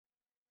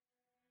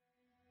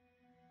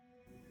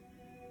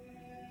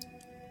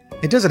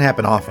It doesn't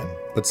happen often,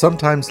 but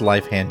sometimes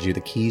life hands you the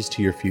keys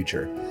to your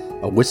future,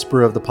 a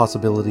whisper of the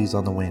possibilities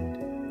on the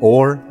wind,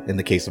 or, in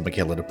the case of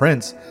Michaela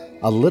DePrince,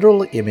 a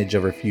literal image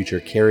of her future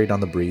carried on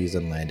the breeze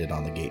and landed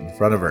on the gate in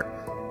front of her,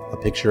 a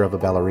picture of a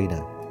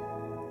ballerina.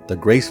 The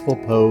graceful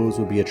pose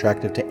would be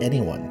attractive to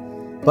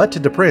anyone, but to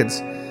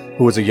DePrince,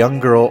 who was a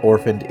young girl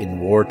orphaned in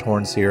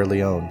war-torn Sierra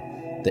Leone,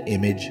 the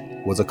image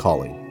was a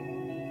calling.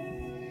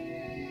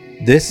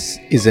 This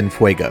is En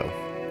Fuego.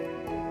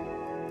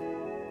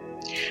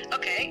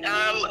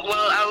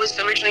 Well, I was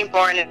originally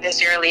born in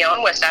Sierra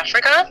Leone, West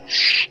Africa,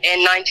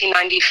 in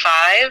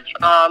 1995.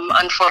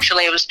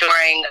 Unfortunately, it was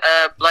during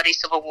a bloody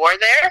civil war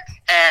there,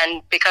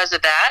 and because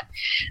of that,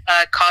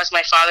 caused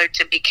my father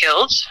to be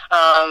killed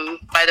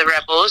by the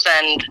rebels,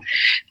 and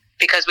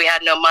because we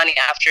had no money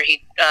after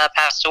he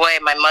passed away,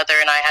 my mother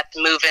and I had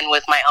to move in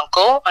with my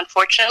uncle,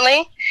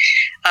 unfortunately.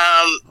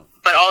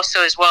 But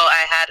also as well,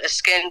 I had a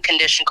skin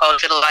condition called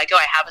vitiligo.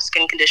 I have a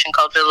skin condition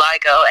called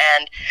vitiligo,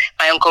 and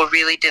my uncle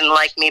really didn't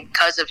like me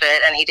because of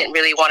it, and he didn't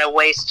really want to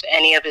waste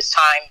any of his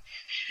time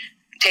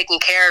taking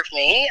care of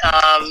me.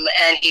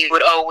 And he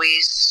would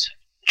always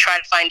try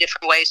to find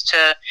different ways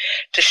to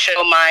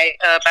show my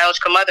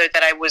biological mother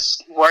that I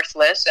was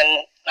worthless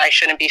and I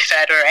shouldn't be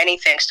fed or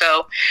anything.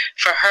 So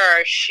for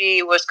her,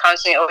 she was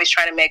constantly always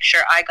trying to make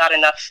sure I got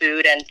enough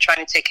food and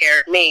trying to take care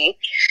of me.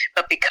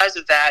 But because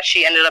of that,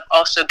 she ended up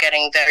also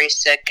getting very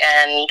sick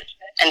and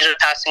ended up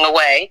passing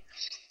away.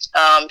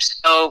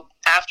 So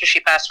after she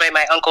passed away,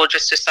 my uncle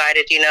just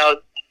decided, he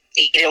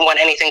didn't want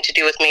anything to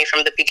do with me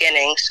from the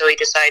beginning. So he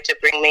decided to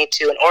bring me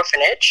to an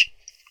orphanage.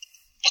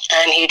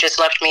 And he just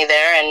left me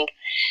there, and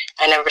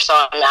I never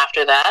saw him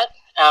after that.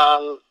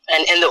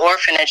 And in the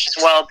orphanage as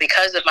well,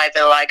 because of my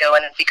vitiligo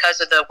and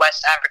because of the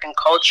West African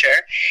culture,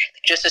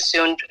 they just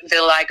assumed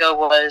vitiligo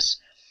was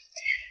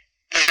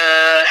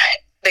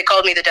they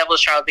called me the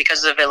devil's child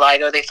because of the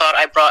vitiligo. They thought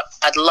I brought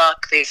bad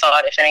luck. They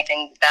thought if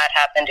anything bad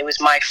happened, it was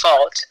my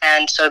fault.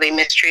 And so they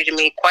mistreated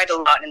me quite a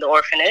lot in the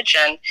orphanage,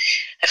 and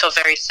I felt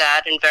very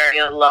sad and very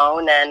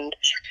alone and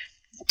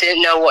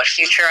didn't know what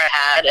future I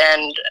had.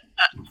 And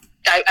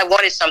I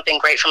wanted something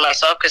great for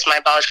myself because my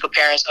biological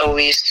parents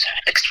always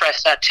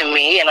expressed that to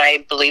me, and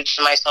I believed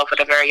in myself at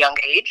a very young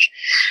age.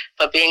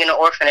 But being in an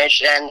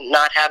orphanage and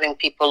not having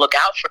people look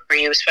out for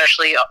you,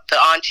 especially the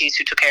aunties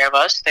who took care of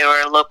us, they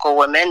were local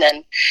women,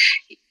 and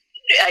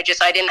I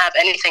didn't have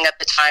anything at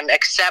the time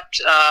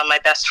except my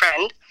best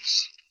friend.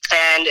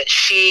 And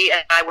she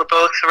and I were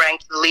both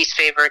ranked the least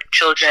favored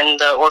children in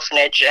the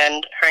orphanage,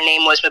 and her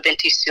name was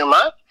Mabinti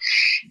Suma,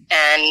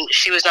 and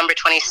she was number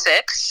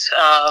 26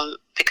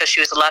 because she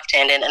was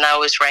left-handed, and I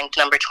was ranked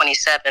number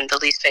 27, the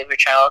least favored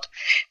child,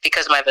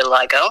 because of my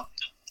vitiligo.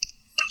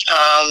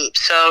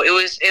 So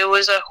it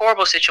was a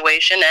horrible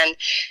situation, and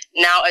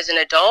now as an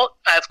adult,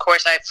 of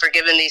course, I've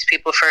forgiven these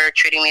people for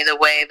treating me the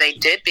way they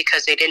did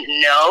because they didn't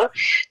know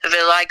the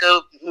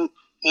vitiligo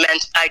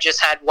meant I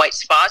just had white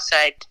spots.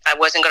 I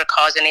wasn't going to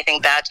cause anything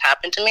bad to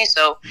happen to me.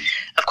 So,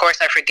 of course,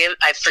 I've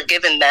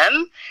forgiven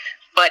them.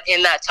 But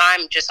in that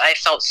time, I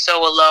felt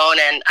so alone,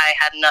 and I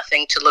had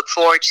nothing to look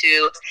forward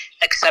to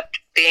except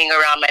being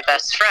around my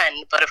best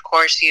friend. But of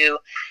course, you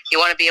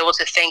want to be able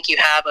to think you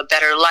have a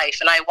better life,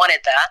 and I wanted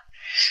that.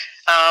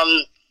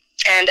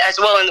 And as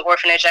well in the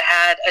orphanage, I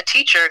had a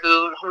teacher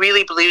who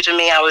really believed in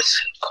me. I was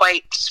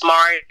quite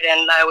smart,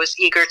 and I was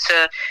eager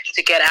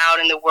to get out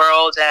in the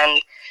world.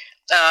 And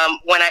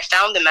when I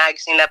found the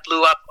magazine that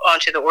blew up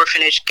onto the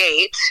orphanage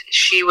gate,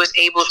 she was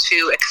able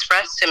to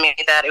express to me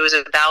that it was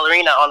a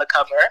ballerina on the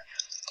cover.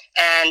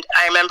 And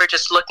I remember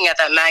just looking at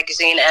that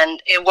magazine, and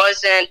it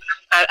wasn't,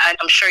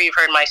 I'm sure you've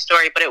heard my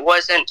story, but it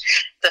wasn't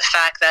the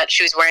fact that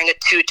she was wearing a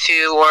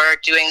tutu or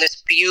doing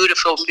this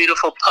beautiful,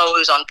 beautiful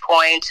pose on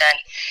point. And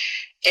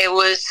it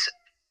was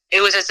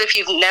as if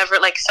you've never,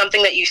 like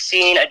something that you've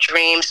seen, a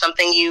dream,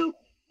 something you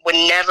would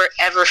never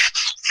ever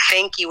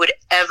think you would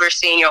ever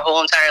see in your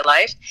whole entire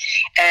life.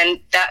 And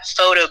that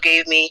photo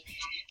gave me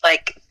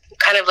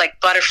kind of like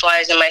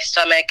butterflies in my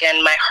stomach,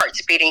 and my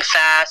heart's beating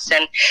fast,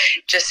 and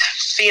just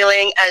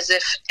feeling as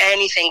if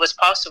anything was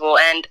possible.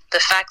 And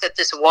the fact that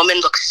this woman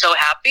looked so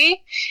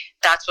happy,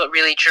 that's what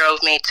really drove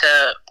me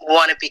to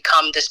want to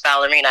become this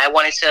ballerina. I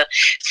wanted to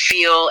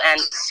feel and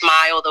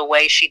smile the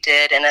way she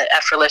did in an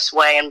effortless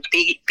way and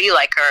be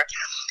like her.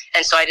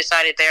 And so I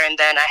decided there and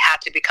then I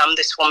had to become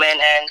this woman,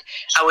 and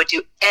I would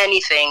do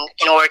anything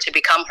in order to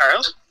become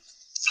her.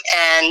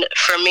 And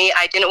for me,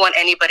 I didn't want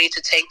anybody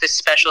to take this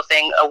special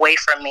thing away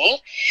from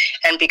me.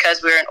 And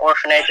because we were an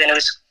orphanage and it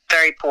was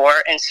very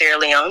poor in Sierra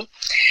Leone,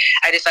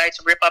 I decided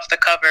to rip off the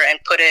cover and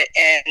put it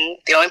in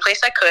the only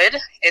place I could.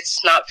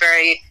 It's not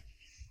very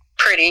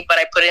pretty, but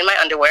I put it in my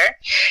underwear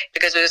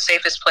because it was the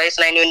safest place,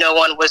 and I knew no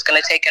one was going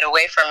to take it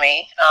away from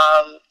me.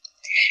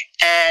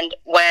 And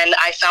when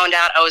I found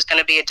out I was going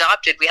to be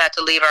adopted, we had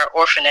to leave our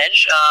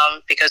orphanage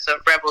because the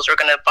rebels were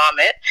going to bomb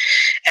it.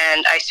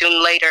 And I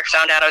soon later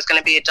found out I was going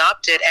to be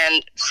adopted.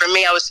 And for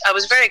me, I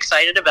was very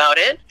excited about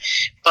it.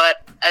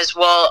 But as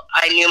well,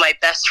 I knew my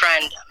best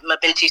friend,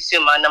 Mabinti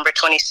Suma, number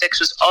 26,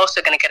 was also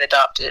going to get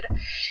adopted.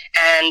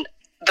 And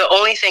the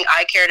only thing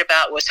I cared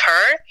about was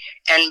her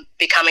and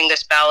becoming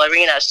this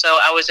ballerina. So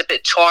I was a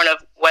bit torn of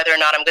whether or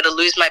not I'm going to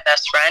lose my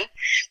best friend,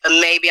 but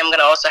maybe I'm going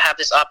to also have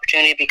this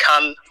opportunity to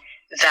become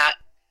that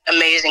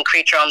amazing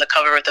creature on the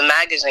cover of the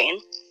magazine.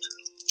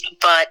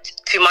 But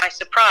to my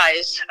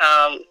surprise,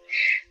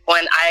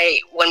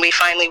 when we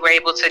finally were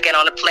able to get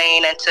on a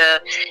plane and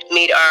to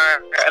meet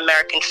our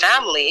American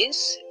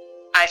families,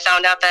 I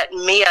found out that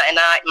Mia and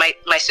I, my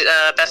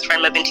best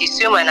friend Mabinti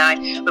Suma and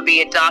I, would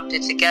be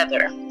adopted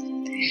together.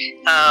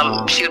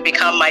 She would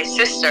become my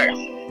sister.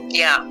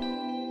 Yeah.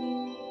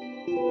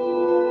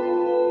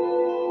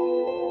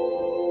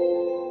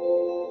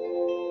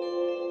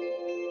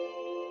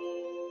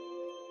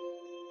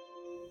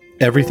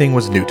 Everything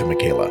was new to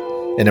Michaela,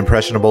 an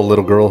impressionable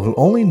little girl who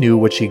only knew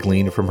what she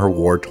gleaned from her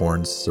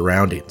war-torn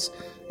surroundings,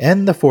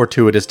 and the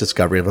fortuitous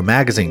discovery of a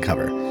magazine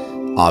cover.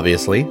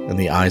 Obviously, in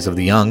the eyes of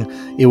the young,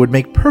 it would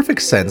make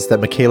perfect sense that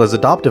Michaela's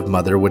adoptive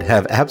mother would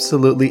have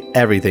absolutely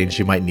everything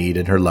she might need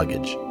in her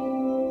luggage.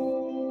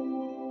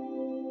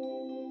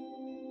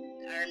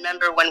 I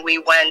remember when we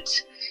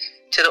went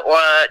to the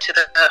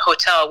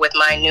hotel with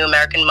my new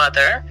American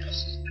mother,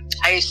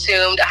 I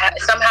assumed,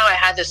 somehow I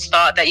had this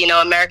thought that,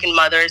 American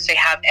mothers, they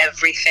have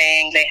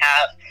everything.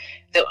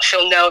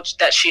 She'll know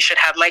that she should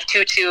have my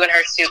tutu in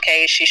her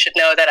suitcase. She should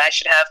know that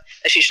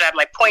she should have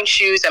my point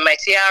shoes and my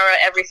tiara,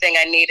 everything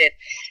I needed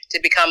to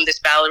become this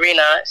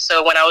ballerina.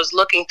 So when I was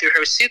looking through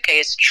her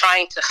suitcase,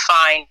 trying to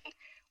find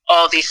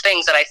all these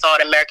things that I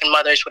thought American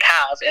mothers would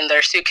have in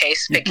their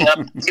suitcase, picking up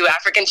two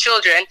African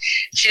children,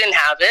 she didn't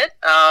have it.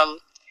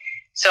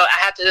 So I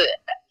had to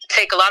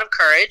take a lot of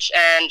courage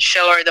and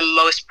show her the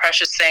most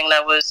precious thing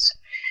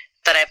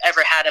that I've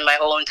ever had in my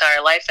whole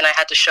entire life. And I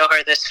had to show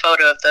her this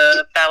photo of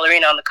the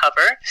ballerina on the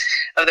cover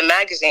of the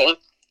magazine.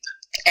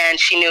 And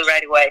she knew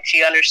right away.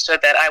 She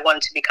understood that I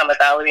wanted to become a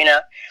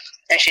ballerina.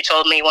 And she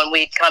told me when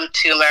we come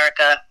to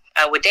America,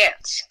 I would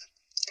dance.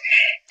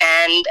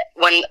 And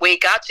when we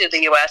got to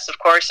the U.S., of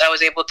course, I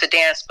was able to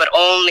dance, but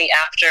only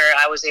after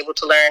I was able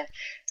to learn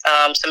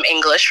some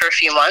English for a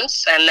few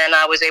months. And then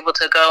I was able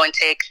to go and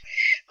take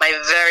my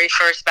very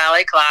first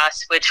ballet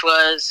class, which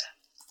was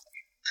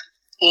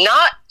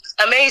not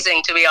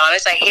amazing, to be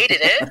honest. I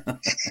hated it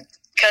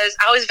because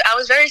I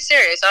was very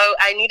serious.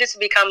 I needed to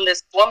become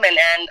this woman,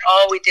 and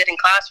all we did in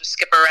class was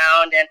skip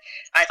around, and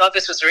I thought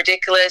this was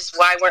ridiculous.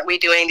 Why weren't we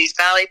doing these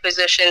ballet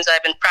positions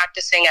I've been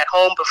practicing at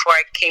home before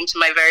I came to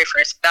my very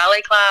first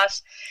ballet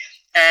class?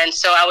 And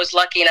so I was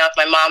lucky enough,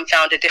 my mom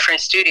found a different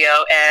studio,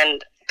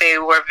 and they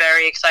were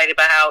very excited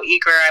about how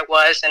eager I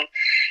was and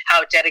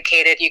how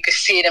dedicated. You could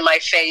see it in my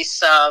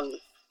face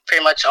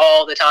pretty much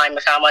all the time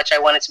of how much I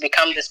wanted to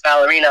become this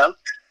ballerina.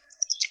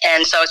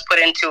 And so I was put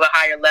into a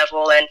higher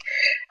level, and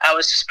I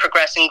was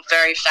progressing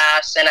very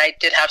fast. And I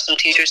did have some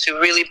teachers who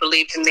really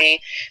believed in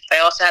me. But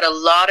I also had a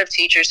lot of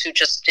teachers who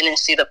just didn't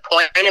see the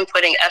point in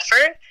putting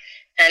effort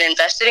and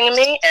investing in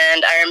me.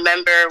 And I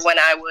remember when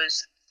I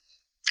was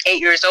 8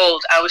 years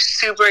old, I was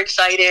super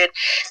excited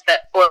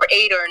or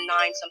 8 or 9,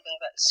 something like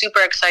that,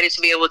 super excited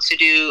to be able to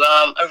do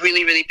a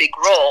really, really big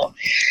role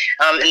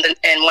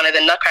in one of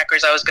the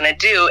Nutcrackers I was going to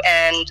do.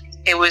 And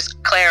it was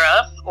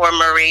Clara or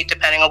Marie,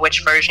 depending on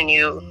which version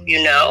you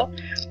know.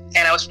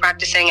 And I was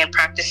practicing, and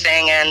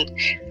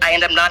I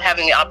ended up not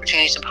having the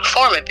opportunity to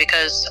perform it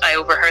because I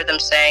overheard them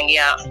saying,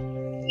 yeah,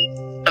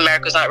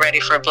 America's not ready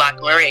for a Black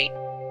Marie.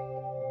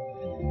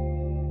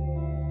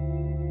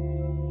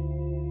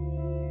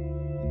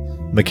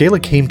 Michaela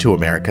came to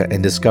America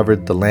and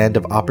discovered the land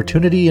of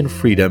opportunity and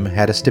freedom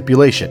had a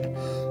stipulation: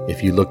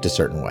 if you looked a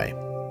certain way.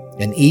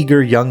 An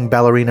eager young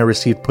ballerina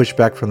received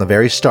pushback from the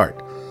very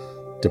start.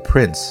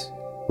 DePrince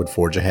would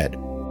forge ahead. I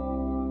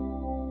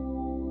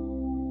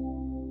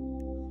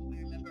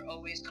remember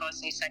always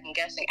constantly second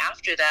guessing.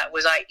 After that,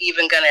 was I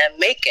even going to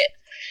make it?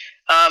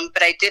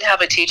 But I did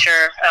have a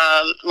teacher,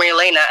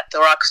 Michaela, at the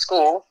Rock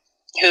School,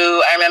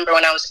 who I remember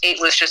when I was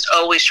 8 was just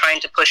always trying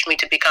to push me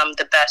to become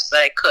the best that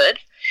I could.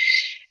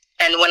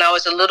 And when I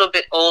was a little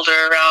bit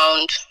older,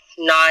 around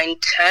 9,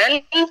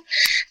 10,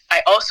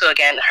 I also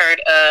again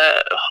heard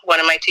one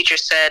of my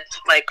teachers said,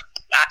 like,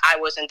 I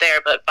wasn't there,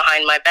 but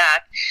behind my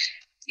back,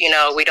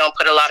 we don't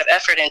put a lot of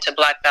effort into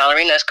Black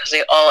ballerinas because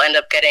they all end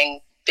up getting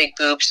big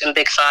boobs and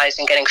big thighs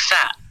and getting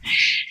fat.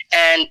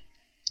 And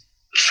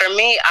for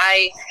me,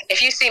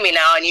 if you see me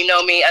now and you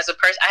know me as a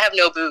person, I have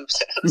no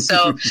boobs.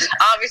 So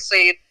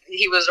obviously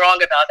he was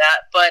wrong about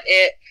that. But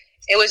it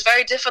was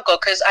very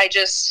difficult because I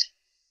just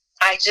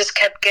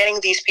kept getting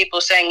these people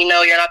saying,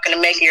 you're not going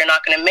to make it, you're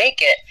not going to make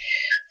it.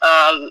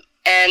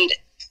 And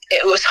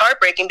it was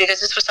heartbreaking because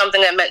this was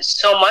something that meant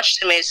so much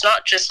to me. It's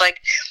not just like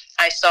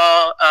I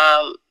saw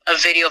a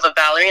video of a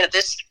ballerina.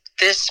 This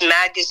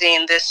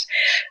magazine, this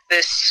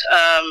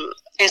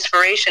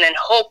inspiration and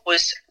hope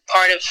was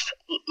part of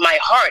my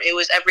heart. It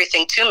was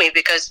everything to me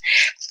because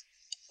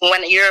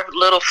when you're a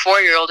little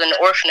 4-year-old in an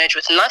orphanage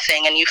with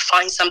nothing and you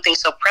find something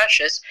so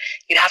precious,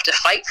 you have to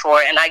fight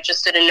for it. And I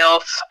just didn't know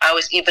if I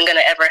was even going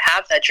to ever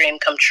have that dream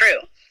come true.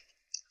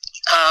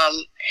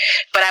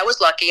 But I was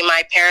lucky.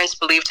 My parents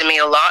believed in me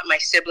a lot. My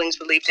siblings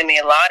believed in me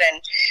a lot.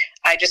 And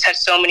I just had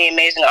so many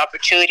amazing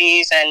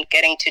opportunities and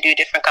getting to do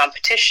different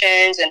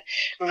competitions and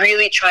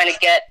really trying to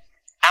get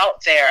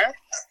out there.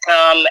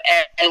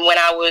 And when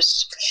I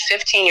was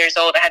 15 years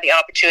old, I had the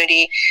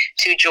opportunity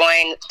to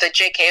join the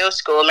JKO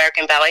School,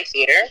 American Ballet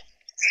Theater.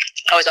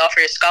 I was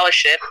offered a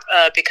scholarship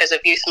because of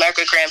Youth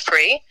America Grand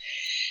Prix.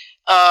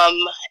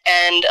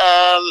 And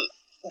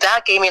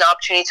that gave me an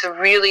opportunity to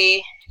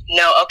really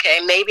know, okay,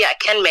 maybe I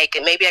can make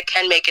it. Maybe I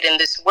can make it in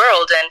this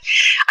world. And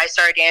I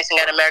started dancing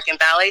at American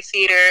Ballet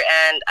Theater,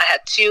 and I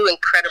had two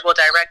incredible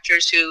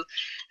directors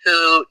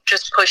who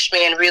just pushed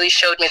me and really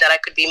showed me that I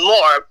could be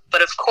more.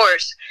 But of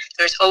course,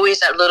 there's always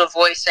that little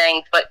voice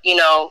saying, but, you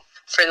know,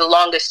 for the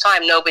longest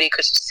time, nobody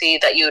could see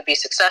that you would be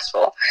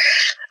successful.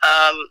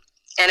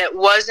 And it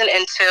wasn't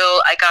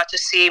until I got to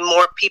see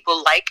more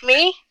people like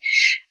me,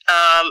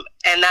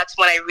 and that's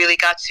when I really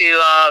got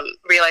to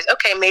realize,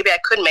 okay, maybe I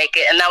could make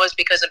it. And that was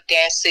because of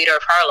Dance Theater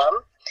of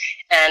Harlem.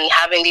 And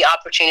having the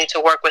opportunity to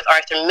work with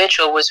Arthur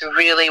Mitchell was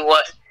really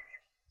what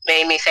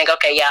made me think,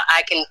 okay, yeah,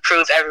 I can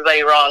prove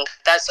everybody wrong.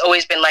 That's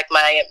always been like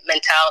my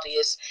mentality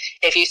is,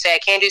 if you say I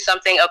can't do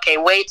something, okay,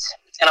 wait,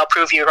 and I'll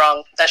prove you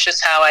wrong. That's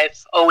just how I've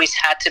always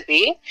had to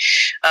be,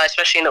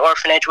 especially in the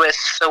orphanage with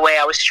the way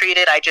I was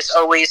treated. I just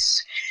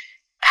always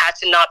had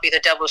to not be the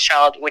devil's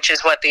child, which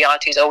is what the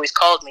aunties always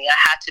called me.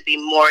 I had to be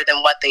more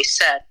than what they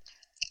said.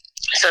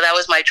 So that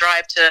was my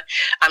drive to,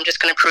 I'm just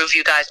going to prove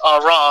you guys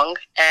all wrong.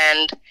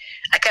 And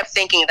I kept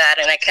thinking that,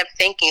 and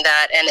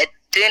it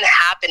didn't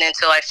happen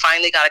until I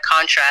finally got a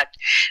contract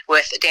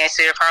with Dance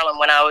Theater of Harlem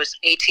when I was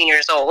 18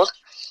 years old.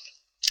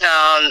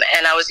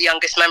 And I was the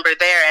youngest member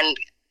there, and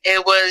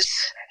it was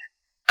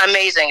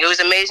amazing. It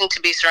was amazing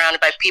to be surrounded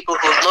by people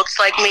who looked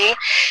like me.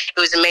 It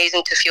was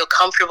amazing to feel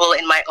comfortable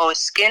in my own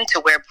skin, to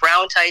wear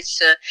brown tights,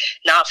 to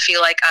not feel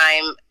like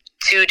I'm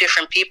two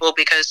different people,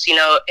 because, you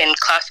know, in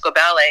classical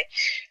ballet,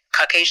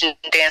 Caucasian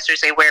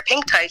dancers, they wear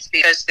pink tights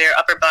because their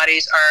upper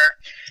bodies are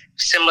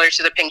similar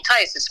to the pink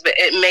tights.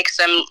 It makes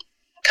them,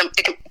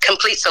 it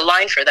completes the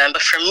line for them.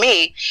 But for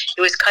me,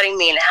 it was cutting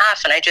me in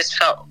half, and I just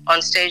felt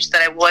on stage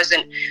that I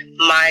wasn't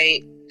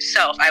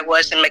myself. I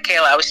wasn't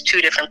Michaela. I was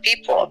two different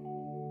people.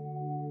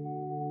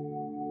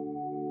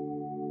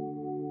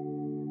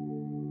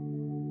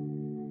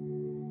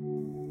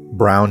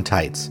 Brown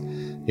tights.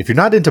 If you're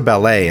not into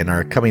ballet and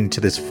are coming to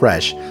this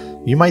fresh,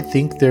 you might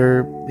think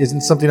there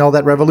isn't something all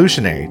that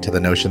revolutionary to the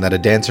notion that a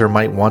dancer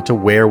might want to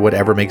wear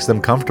whatever makes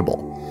them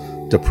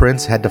comfortable.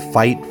 DePrince had to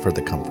fight for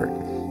the comfort,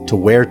 to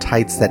wear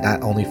tights that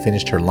not only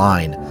finished her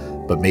line,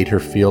 but made her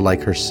feel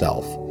like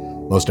herself.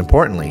 Most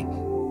importantly,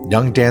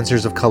 young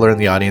dancers of color in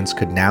the audience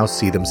could now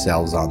see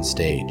themselves on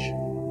stage.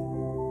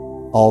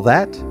 All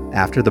that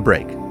after the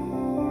break.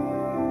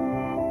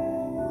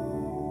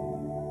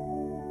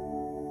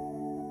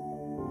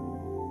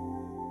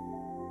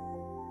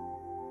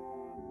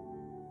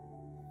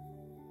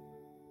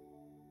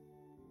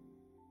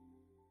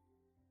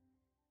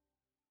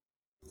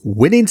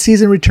 Winning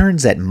season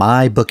returns at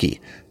MyBookie.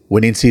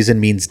 Winning season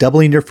means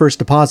doubling your first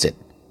deposit.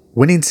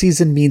 Winning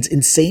season means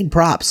insane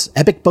props,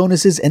 epic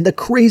bonuses, and the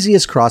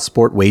craziest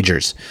cross-sport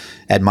wagers.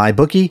 At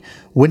MyBookie,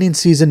 winning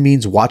season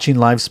means watching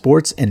live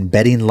sports and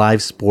betting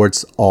live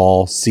sports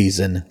all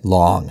season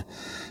long.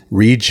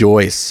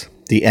 Rejoice!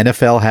 The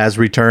NFL has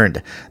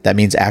returned. That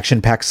means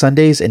action-packed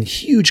Sundays and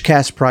huge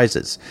cash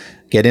prizes.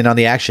 Get in on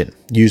the action.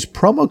 Use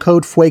promo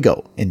code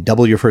FUEGO and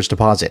double your first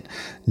deposit.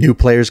 New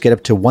players get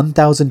up to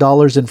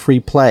 $1,000 in free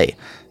play.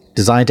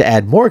 Designed to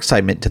add more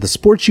excitement to the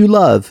sports you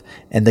love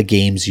and the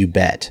games you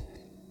bet.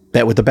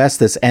 Bet with the best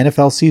this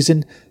NFL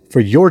season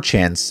for your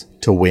chance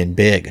to win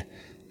big.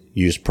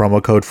 Use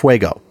promo code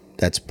FUEGO.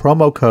 That's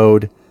promo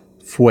code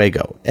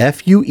FUEGO.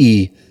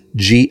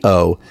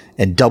 FUEGO,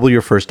 and double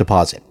your first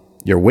deposit.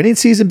 Your winning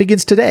season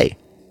begins today,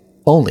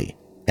 only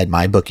at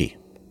MyBookie.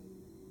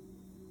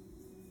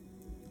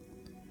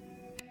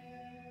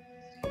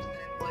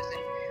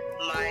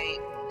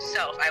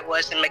 I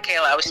wasn't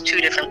Michaela. I was two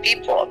different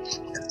people.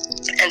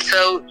 And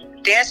so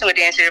dancing with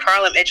Dance Theater of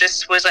Harlem, it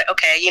just was like,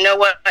 okay, you know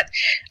what?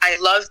 I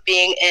love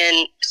being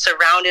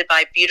surrounded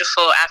by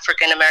beautiful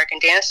African-American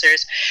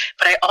dancers,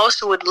 but I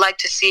also would like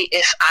to see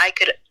if I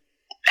could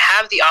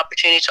have the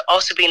opportunity to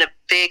also be in a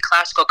big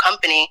classical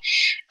company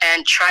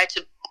and try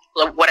to,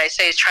 what I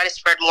say is try to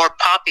spread more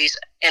poppies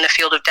in a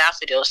field of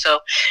daffodils. So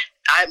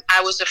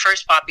I was the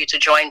first poppy to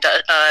join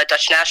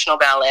Dutch National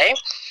Ballet.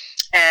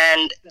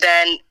 And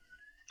then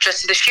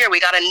just this year,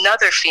 we got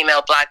another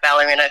female black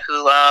ballerina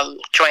who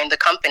joined the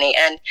company.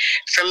 And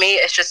for me,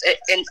 it's just,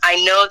 and I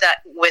know that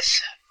with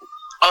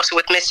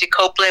Missy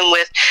Copeland,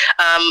 with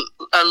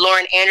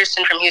Lauren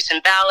Anderson from Houston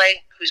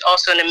Ballet, who's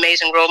also an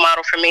amazing role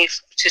model for me,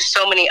 to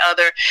so many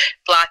other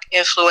black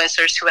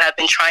influencers who have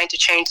been trying to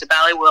change the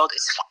ballet world,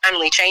 it's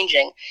finally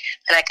changing.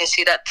 And I can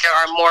see that there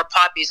are more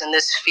poppies in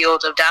this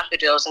field of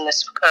daffodils, in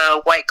this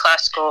white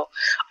classical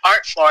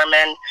art form.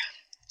 And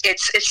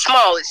it's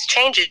small, it's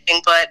changing,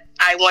 but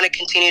I want to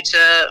continue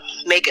to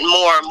make it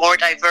more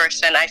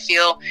diverse. And I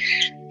feel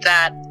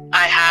that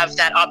I have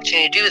that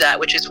opportunity to do that,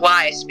 which is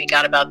why I speak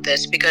out about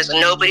this, because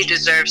nobody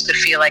deserves to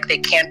feel like they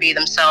can't be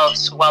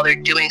themselves while they're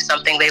doing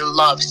something they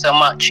love so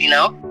much, you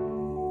know?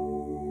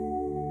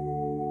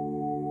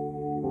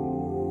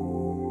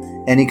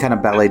 Any kind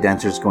of ballet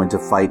dancer is going to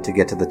fight to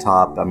get to the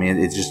top. I mean,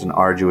 it's just an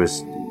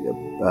arduous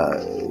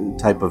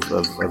type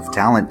of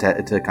talent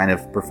to kind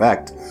of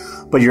perfect.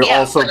 But you're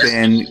also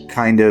been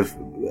kind of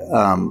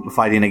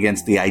fighting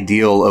against the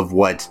ideal of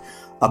what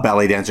a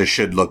ballet dancer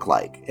should look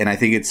like, and I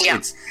think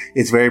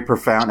it's very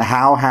profound.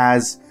 How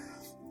has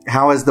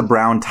the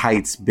brown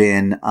tights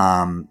been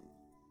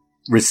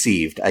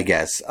received? I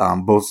guess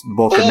both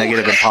the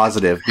negative and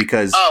positive,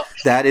 because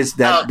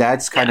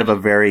that's kind of a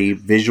very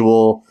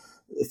visual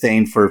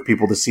thing for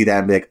people to see that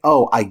and be like,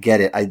 oh, I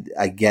get it.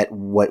 I get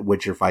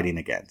what you're fighting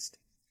against.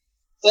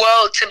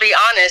 Well, to be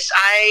honest,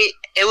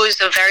 it was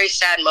a very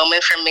sad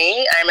moment for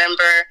me. I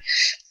remember,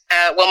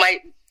 my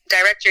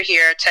director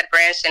here, Ted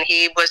Branson,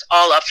 he was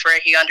all up for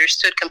it. He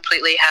understood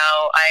completely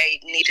how I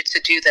needed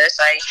to do this.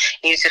 I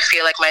needed to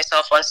feel like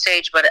myself on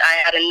stage, but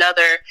I had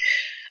another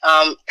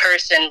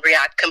person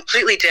react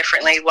completely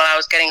differently when I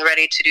was getting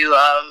ready to do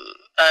a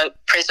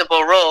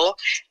principal role,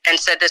 and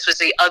said this was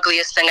the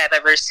ugliest thing I've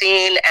ever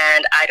seen,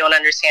 and I don't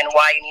understand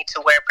why you need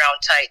to wear brown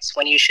tights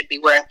when you should be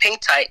wearing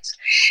pink tights.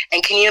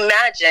 And can you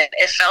imagine?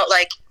 It felt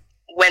like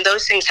when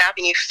those things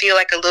happen, you feel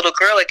like a little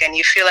girl again.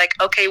 You feel like,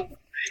 okay,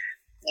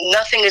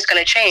 nothing is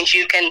going to change.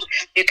 You can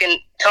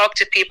talk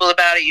to people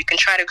about it. You can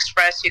try to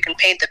express. You can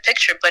paint the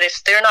picture. But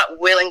if they're not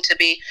willing to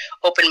be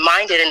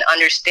open-minded and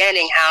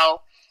understanding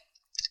how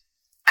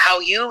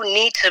you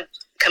need to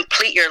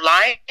complete your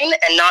line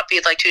and not be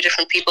like two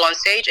different people on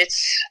stage, it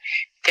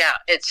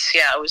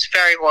was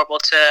very horrible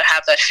to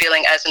have that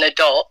feeling as an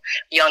adult,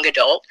 young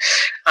adult.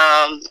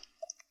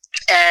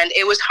 And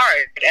it was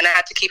hard, and I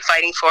had to keep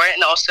fighting for it.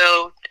 And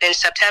also in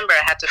September,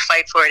 I had to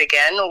fight for it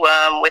again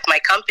with my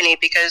company,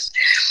 because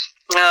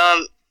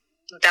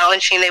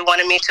Balanchine, they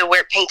wanted me to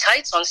wear pink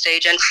tights on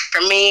stage, and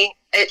for me,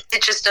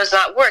 it just does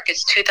not work.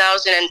 It's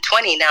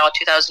 2020 now,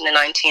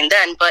 2019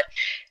 then, but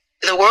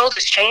the world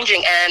is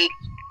changing, and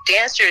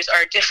dancers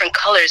are different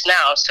colors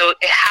now, so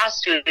it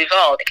has to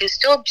evolve. It can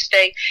still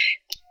stay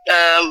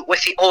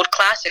with the old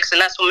classics,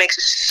 and that's what makes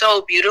it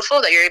so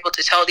beautiful, that you're able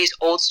to tell these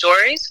old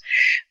stories,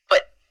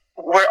 but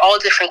we're all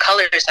different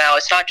colors now.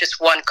 It's not just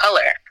one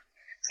color.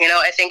 You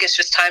know, I think it's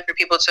just time for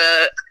people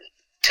to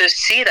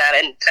see that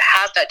and to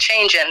have that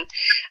change. And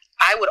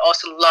I would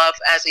also love,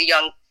 as a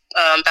young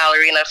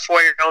ballerina,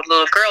 4-year-old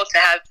little girl, to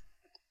have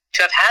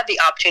had the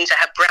opportunity to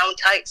have brown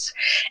tights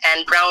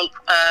and brown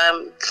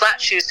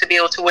flat shoes to be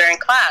able to wear in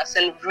class,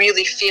 and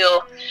really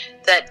feel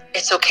that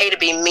it's okay to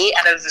be me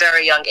at a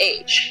very young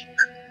age.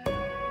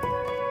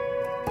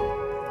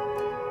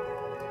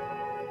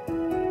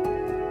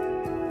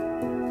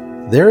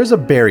 There is a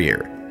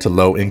barrier to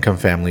low-income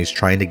families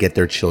trying to get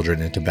their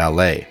children into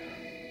ballet.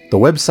 The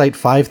website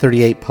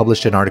 538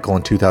 published an article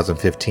in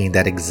 2015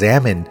 that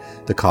examined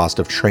the cost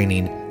of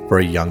training for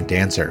a young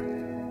dancer.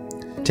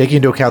 Taking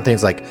into account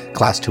things like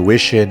class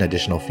tuition,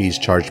 additional fees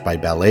charged by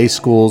ballet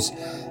schools,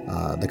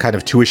 the kind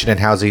of tuition and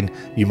housing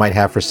you might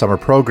have for summer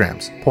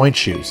programs, pointe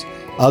shoes,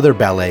 other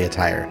ballet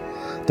attire,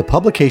 the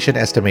publication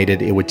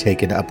estimated it would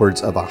take an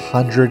upwards of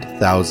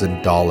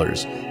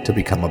 $100,000 to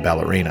become a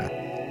ballerina.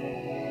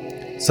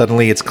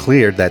 Suddenly it's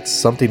clear that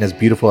something as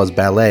beautiful as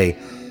ballet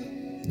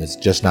is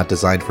just not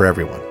designed for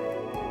everyone.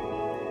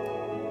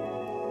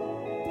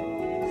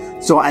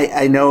 So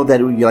I know that,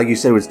 like you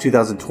said, it was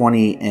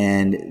 2020,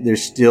 and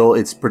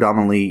it's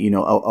predominantly,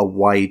 a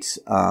white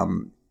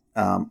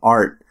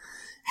art.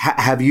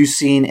 Have you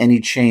seen any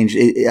change,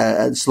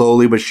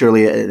 slowly but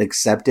surely, an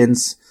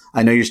acceptance?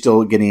 I know you're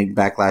still getting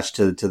backlash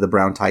to the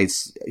brown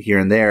tights here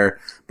and there,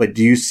 but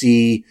do you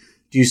see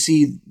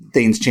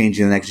things change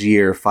in the next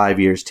year, 5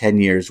 years, 10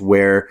 years,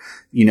 where,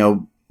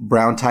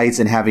 brown tights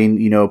and having,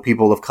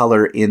 people of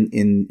color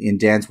in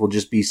dance will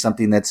just be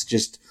something that's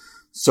just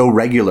so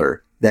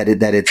regular that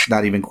it's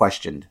not even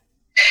questioned?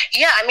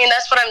 Yeah, I mean,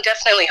 that's what I'm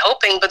definitely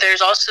hoping, but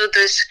there's also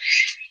this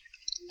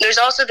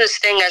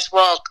thing as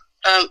well.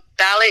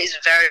 Ballet is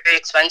very, very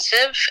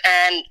expensive,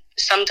 and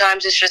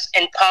sometimes it's just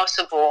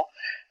impossible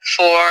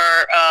for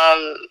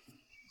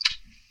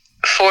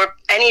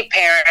any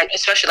parent,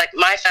 especially like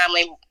my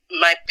family.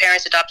 My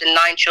parents adopted 9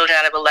 children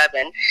out of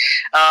 11,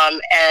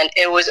 and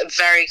it was a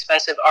very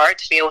expensive art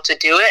to be able to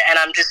do it. And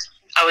I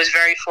was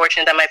very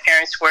fortunate that my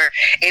parents were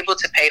able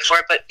to pay for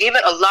it. But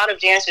even a lot of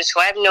dancers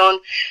who I've known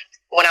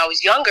when I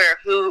was younger,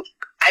 who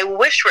I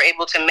wish were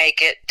able to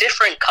make it,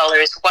 different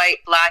colors,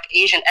 white, black,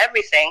 Asian,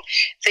 everything,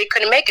 they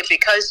couldn't make it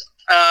because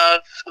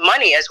of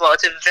money as well.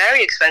 It's a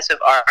very expensive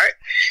art,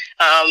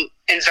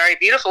 and very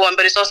beautiful one,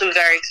 but it's also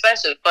very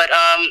expensive. But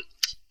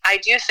I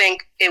do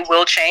think it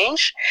will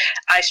change.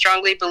 I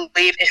strongly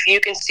believe if you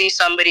can see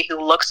somebody who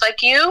looks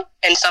like you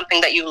and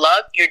something that you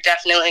love, you're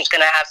definitely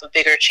going to have a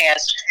bigger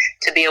chance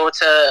to be able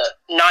to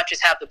not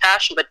just have the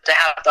passion, but to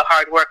have the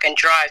hard work and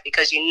drive,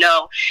 because you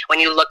know when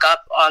you look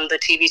up on the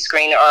TV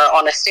screen or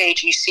on a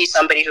stage, you see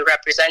somebody who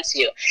represents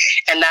you.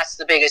 And that's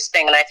the biggest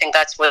thing. And I think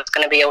that's what's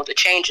going to be able to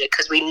change it,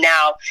 because we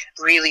now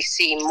really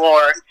see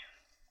more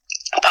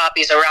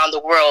poppies around the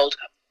world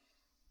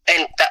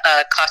in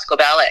classical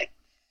ballet.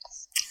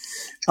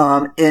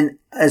 And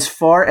as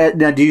far as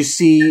now, do you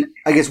see,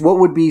 I guess, what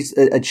would be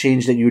a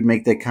change that you would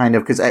make that kind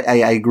of, because I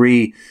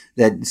agree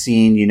that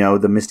seeing,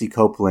 the Misty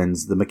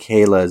Copelands, the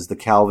Michaelas, the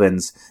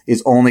Calvins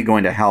is only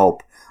going to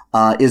help.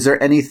 Is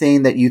there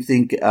anything that you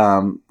think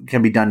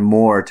can be done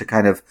more to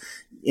kind of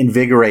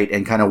invigorate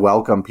and kind of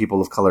welcome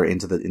people of color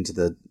into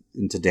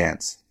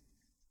dance?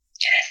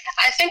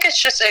 I think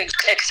it's just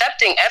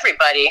accepting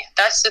everybody.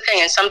 That's the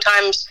thing. And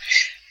sometimes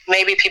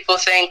maybe people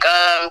think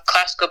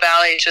classical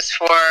ballet is just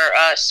for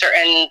a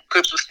certain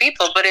group of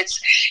people, but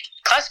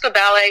classical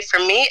ballet for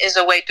me is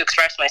a way to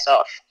express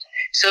myself.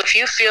 So if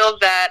you feel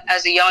that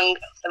as a young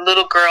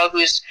little girl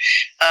who's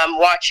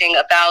watching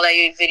a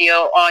ballet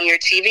video on your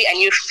TV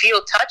and you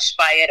feel touched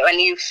by it, and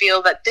you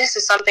feel that this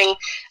is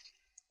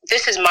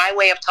my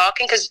way of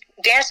talking, because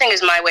dancing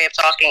is my way of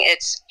talking.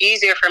 It's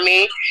easier for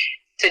me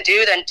to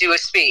do than do a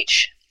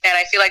speech. And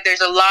I feel like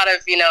there's a lot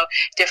of,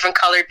 different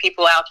colored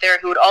people out there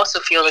who would also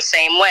feel the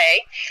same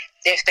way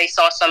if they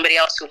saw somebody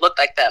else who looked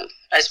like them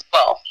as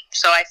well.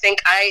 So I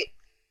think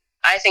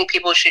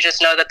people should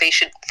just know that they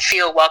should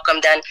feel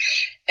welcomed, and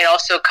it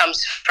also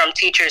comes from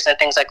teachers and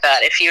things like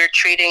that. If you're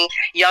treating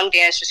young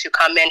dancers who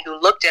come in who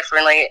look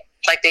differently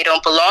like they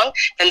don't belong,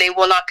 then they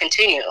will not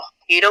continue.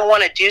 You don't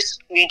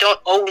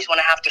always want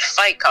to have to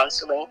fight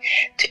constantly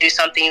to do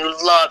something you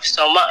love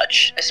so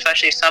much,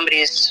 especially if somebody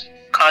is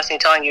constantly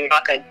telling you you're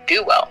not going to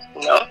do well,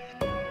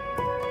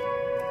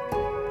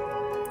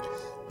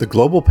 The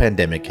global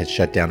pandemic has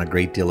shut down a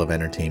great deal of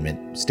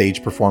entertainment.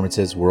 Stage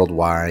performances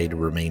worldwide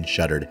remain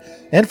shuttered,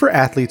 and for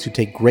athletes who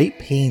take great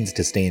pains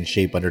to stay in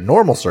shape under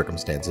normal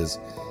circumstances,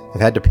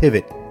 have had to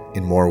pivot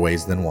in more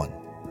ways than one.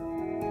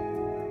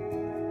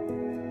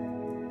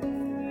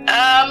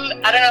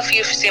 I don't know if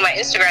you've seen my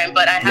Instagram,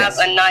 but I have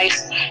a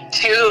nice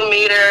 2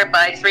 meter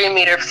by 3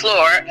 meter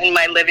floor in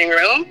my living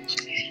room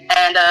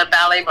and a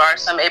ballet bar.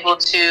 So I'm able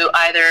to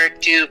either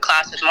do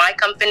class with my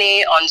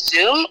company on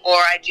Zoom, or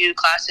I do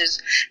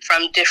classes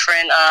from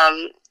different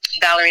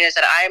ballerinas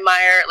that I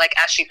admire, like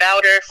Ashley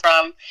Bowder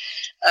from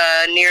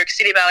New York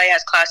City Ballet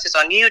has classes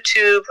on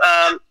YouTube.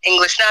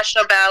 English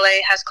National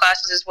Ballet has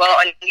classes as well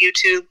on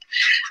YouTube.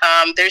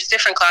 There's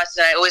different classes,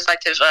 and I always like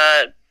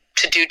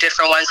to do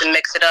different ones and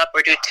mix it up,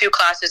 or do 2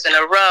 classes in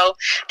a row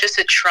just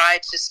to try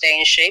to stay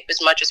in shape as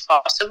much as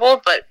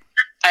possible. But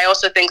I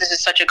also think this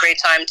is such a great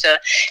time to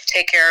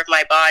take care of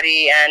my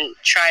body and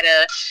try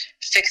to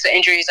fix the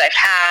injuries I've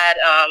had.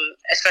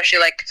 Especially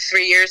like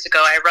 3 years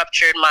ago, I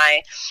ruptured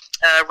my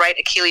right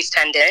Achilles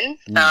tendon,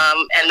 and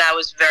that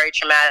was very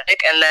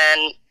traumatic. And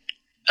then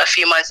a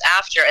few months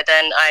after,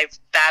 then I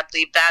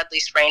badly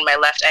sprained my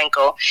left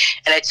ankle,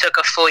 and it took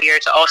a full year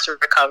to also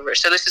recover.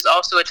 So this is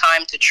also a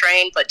time to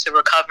train, but to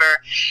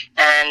recover,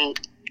 and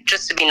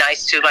just to be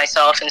nice to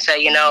myself and say,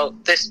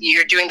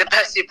 you're doing the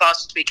best you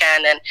possibly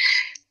can. And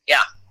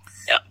yeah.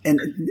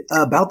 And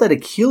about that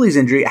Achilles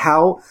injury,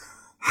 how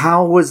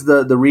was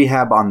the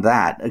rehab on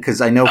that? Because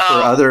I know for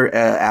other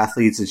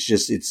athletes,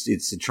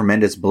 it's a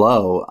tremendous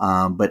blow.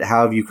 But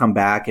how have you come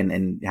back,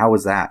 and how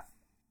was that?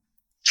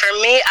 For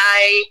me,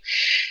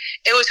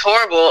 it was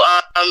horrible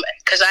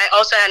because I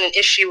also had an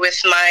issue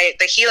with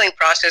the healing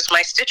process.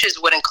 My stitches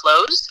wouldn't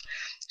close,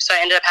 so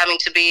I ended up having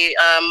to be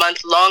a month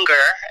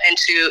longer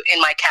in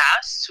my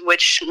cast,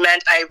 which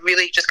meant I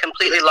really just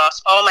completely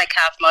lost all my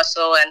calf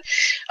muscle, and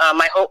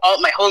my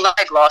whole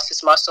leg lost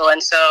its muscle,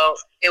 and so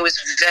it was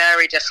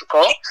very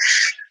difficult.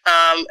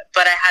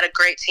 But I had a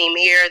great team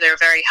here; they're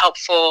very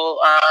helpful.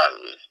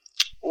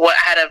 I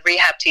had a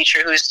rehab teacher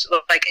who's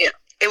like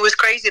it was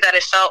crazy that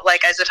it felt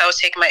like as if I was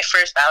taking my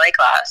first ballet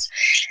class,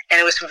 and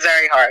it was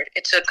very hard.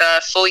 It took a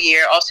full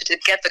year also to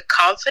get the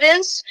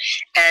confidence,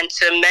 and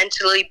to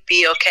mentally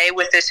be okay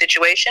with this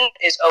situation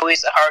is always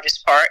the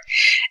hardest part.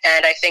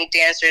 And I think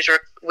dancers,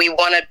 we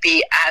want to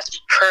be as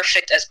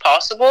perfect as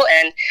possible,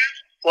 and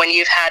when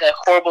you've had a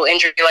horrible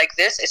injury like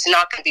this, it's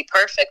not going to be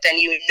perfect, and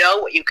you know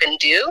what you can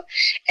do.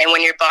 And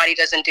when your body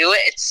doesn't do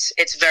it,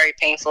 it's very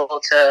painful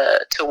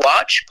to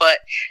watch. But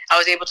I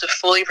was able to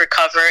fully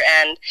recover,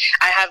 and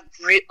I have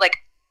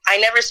I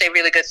never say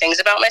really good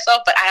things about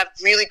myself, but I have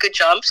really good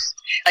jumps,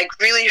 like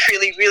really,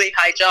 really, really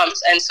high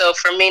jumps. And so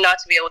for me not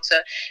to be able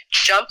to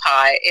jump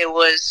high, it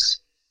was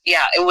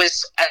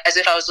as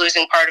if I was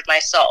losing part of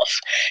myself,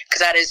 because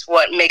that is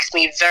what makes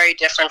me very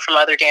different from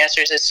other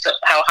dancers, is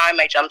how high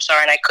my jumps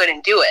are, and I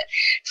couldn't do it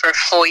for a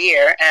full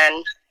year.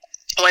 And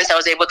once I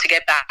was able to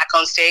get back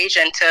on stage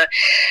and to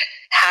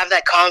have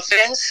that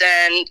confidence,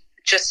 and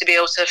just to be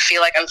able to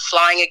feel like I'm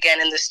flying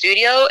again in the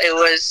studio, it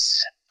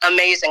was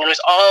amazing. It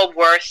was all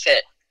worth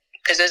it,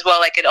 because as well,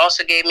 like, it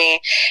also gave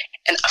me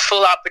a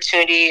full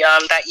opportunity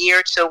that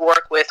year to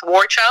work with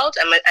War Child.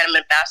 I'm an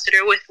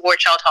ambassador with War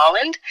Child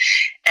Holland,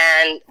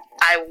 and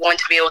I want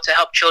to be able to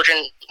help children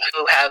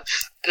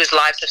whose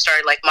lives have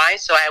started like mine.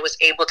 So I was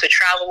able to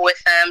travel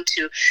with them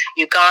to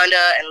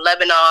Uganda and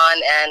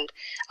Lebanon, and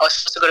I was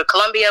supposed to go to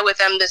Colombia with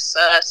them this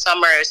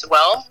summer as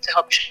well to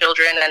help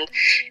children. And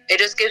it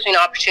just gives me an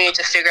opportunity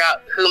to figure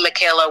out who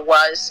Michaela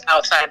was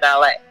outside of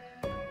ballet.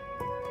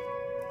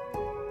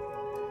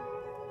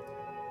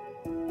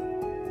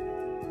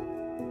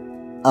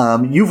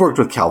 You've worked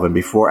with Calvin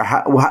before.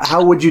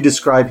 How would you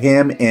describe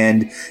him,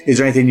 and is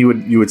there anything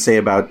you would say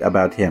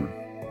about him?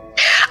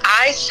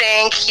 I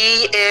think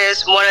he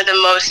is one of the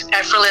most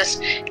effortless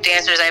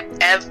dancers I've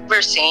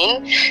ever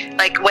seen.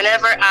 Like,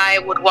 whenever I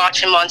would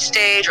watch him on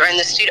stage or in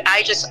the studio,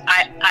 I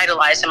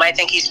idolize him. I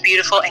think he's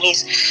beautiful, and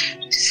he's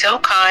so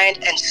kind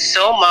and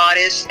so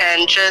modest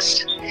and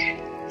just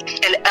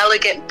an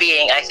elegant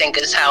being, I think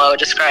is how I would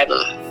describe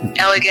him.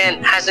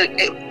 Elegant, has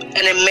an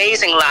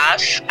amazing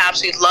laugh,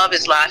 absolutely love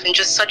his laugh, and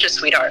just such a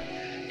sweetheart.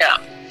 Yeah,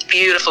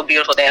 beautiful,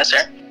 beautiful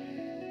dancer.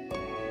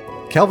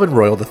 Calvin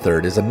Royal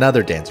III is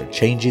another dancer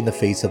changing the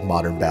face of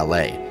modern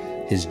ballet.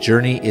 His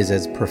journey is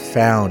as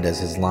profound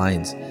as his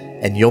lines,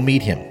 and you'll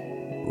meet him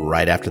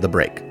right after the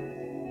break.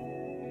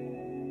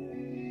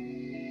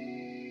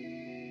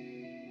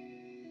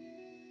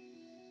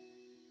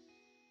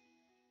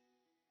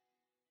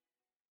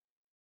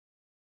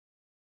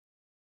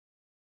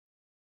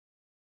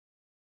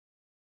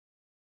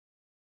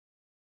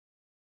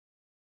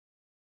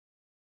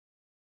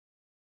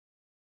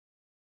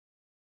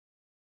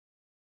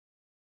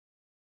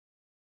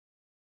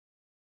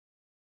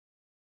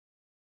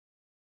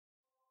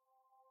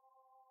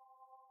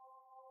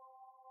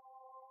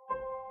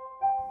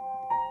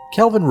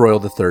 Calvin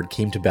Royal III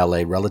came to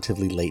ballet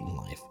relatively late in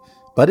life,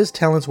 but his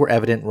talents were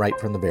evident right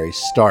from the very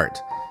start.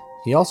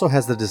 He also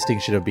has the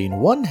distinction of being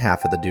one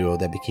half of the duo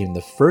that became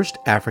the first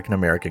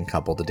African-American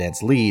couple to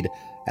dance lead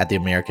at the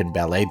American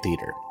Ballet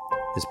Theater.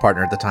 His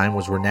partner at the time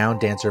was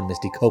renowned dancer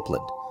Misty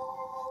Copeland.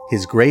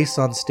 His grace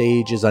on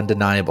stage is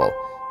undeniable,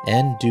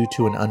 and due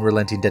to an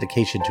unrelenting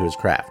dedication to his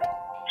craft.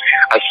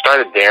 I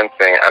started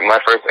dancing. My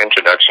first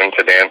introduction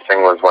to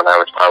dancing was when I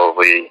was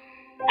probably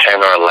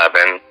 10 or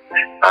 11.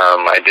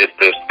 I did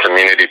this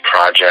community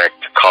project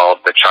called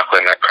the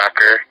Chocolate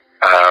Nutcracker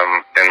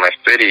in my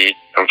city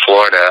in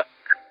Florida.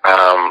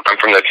 I'm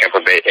from the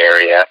Tampa Bay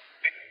area,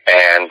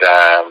 and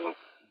I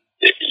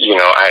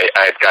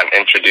had gotten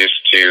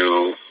introduced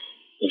to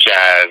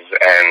jazz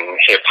and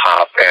hip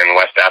hop and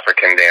West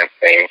African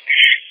dancing,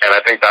 and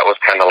I think that was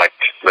kind of like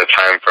the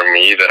time for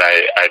me that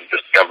I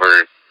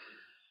discovered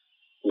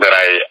that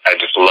I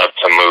just love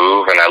to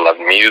move and I love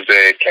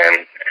music,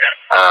 and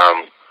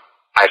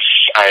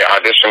I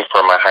auditioned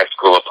for my high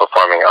school of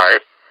performing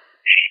arts,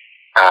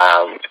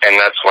 and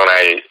that's when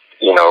I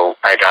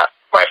got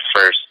my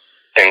first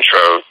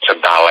intro to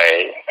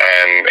ballet,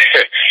 and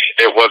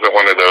it wasn't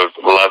one of those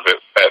love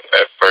it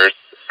at first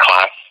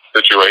class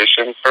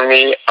situations for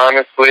me.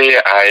 Honestly,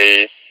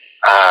 I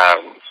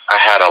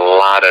had a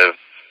lot of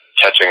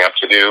catching up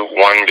to do.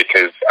 One,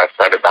 because I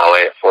started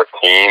ballet at 14,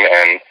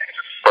 and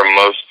for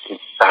most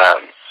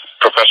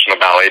professional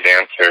ballet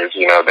dancers,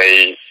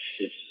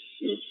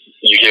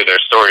 you hear their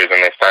stories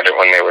and they started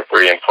when they were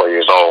 3 and 4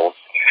 years old.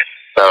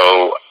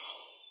 So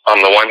on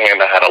the one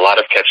hand, I had a lot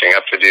of catching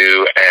up to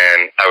do,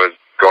 and I was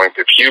going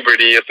through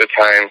puberty at the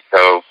time.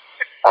 So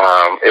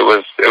it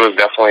was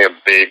definitely a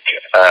big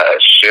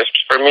shift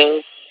for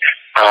me.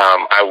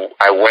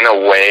 I went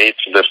away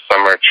to the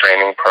summer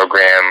training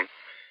program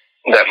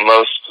that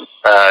most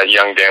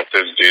young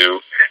dancers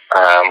do,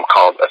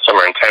 called a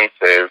summer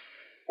intensive,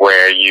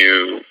 where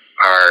you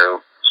are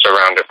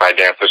surrounded by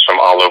dancers from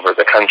all over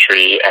the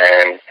country,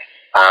 and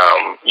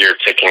you're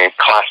taking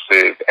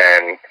classes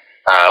and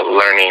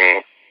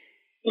learning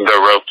the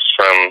ropes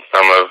from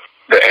some of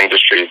the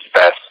industry's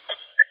best.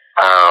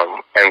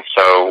 And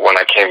so when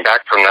I came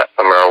back from that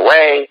summer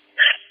away,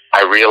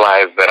 I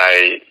realized that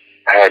I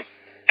had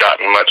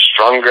gotten much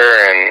stronger,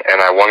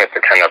 and I wanted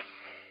to kind of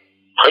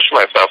push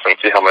myself and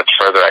see how much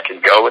further I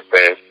could go with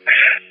this.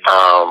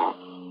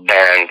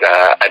 And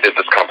I did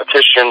this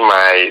competition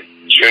my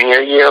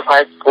junior year of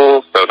high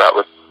school, so that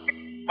was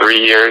 3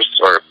 years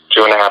or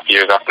 2.5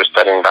 years after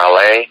studying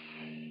ballet,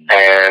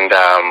 and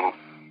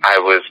I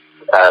was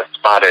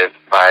spotted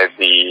by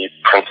the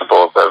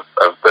principals of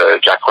the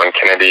Jacqueline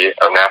Kennedy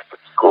Onassis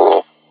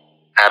School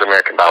at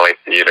American Ballet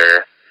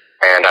Theater,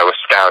 and I was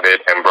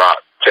scouted and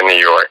brought to New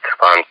York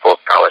on full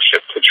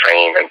scholarship to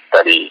train and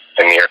study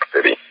in New York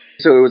City.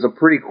 So it was a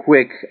pretty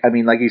quick, I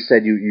mean, like you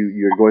said,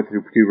 you're going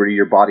through puberty,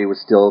 your body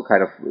was still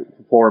kind of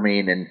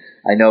forming, and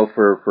I know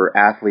for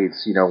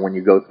athletes, when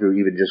you go through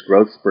even just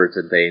growth spurts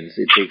and things,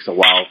 it takes a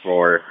while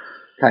for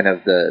kind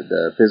of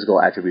the physical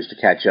attributes to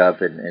catch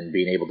up and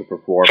being able to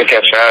perform. To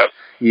catch up.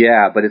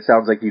 Yeah, but it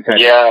sounds like you kind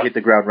of hit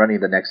the ground running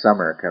the next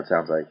summer, it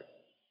sounds like.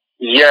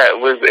 Yeah,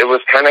 it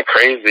was kind of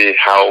crazy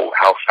how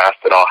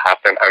fast it all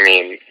happened. I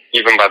mean,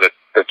 even by the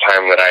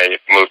time that I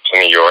moved to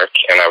New York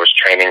and I was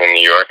training in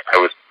New York, I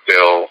was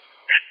still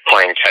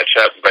playing catch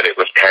up, but it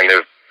was kind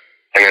of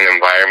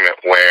environment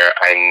where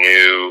I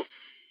knew,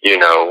 you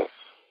know,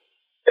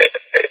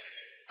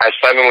 I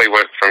suddenly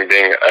went from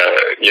being,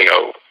 you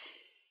know,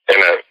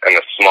 in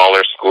a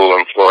smaller school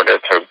in Florida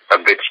to a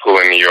big school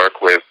in New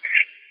York with,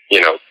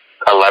 you know,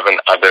 11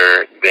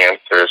 other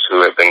dancers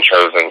who had been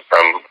chosen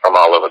from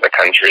all over the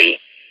country.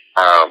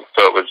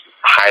 So it was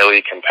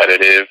highly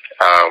competitive,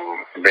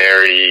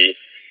 very,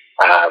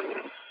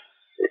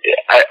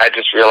 I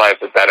just realized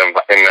that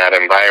in that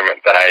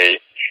environment that I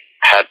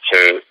had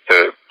to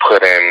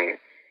put in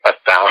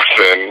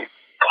 1,000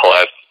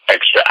 plus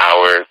extra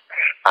hours,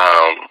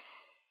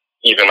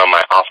 even on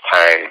my off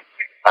time,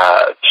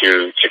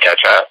 to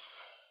catch up.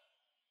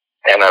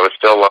 And I was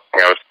still learning,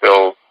 I was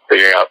still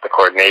figuring out the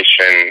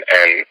coordination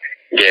and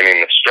gaining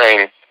the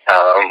strength,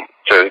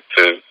 to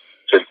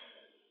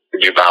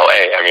do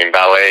ballet. I mean,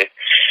 ballet,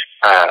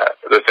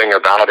 the thing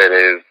about it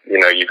is, you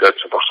know, you go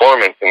to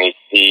performance and you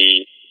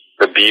see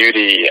the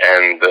beauty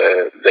and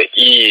the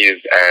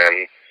ease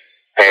and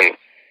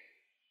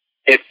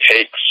it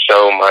takes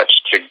so much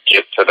to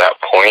get to that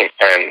point.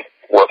 And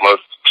what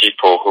most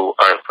people who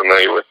aren't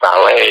familiar with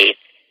ballet,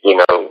 you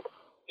know,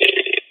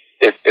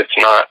 it's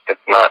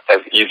not as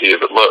easy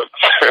as it looks.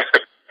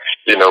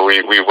 You know,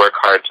 we work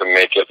hard to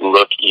make it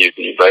look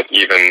easy, but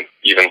even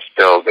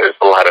still, there's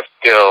a lot of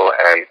skill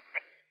and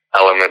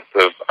elements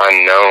of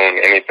unknown.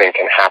 Anything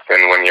can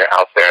happen when you're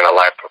out there in a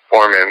live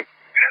performance.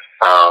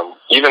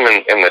 Even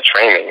in the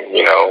training,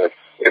 you know,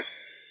 it's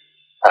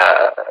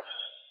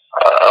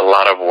a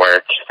lot of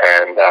work,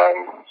 and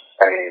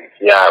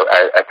yeah,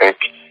 I think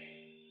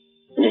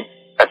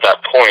at that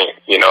point,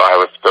 you know, I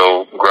was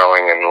still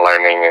growing and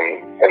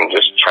learning and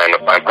just trying to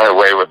find my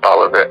way with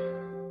all of it.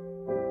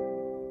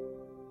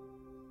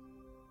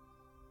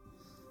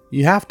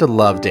 You have to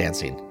love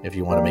dancing if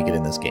you want to make it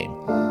in this game.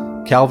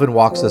 Calvin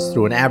walks us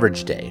through an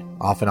average day,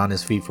 often on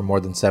his feet for more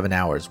than 7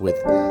 hours, with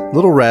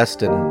little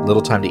rest and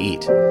little time to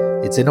eat.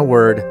 It's, in a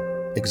word,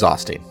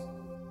 exhausting.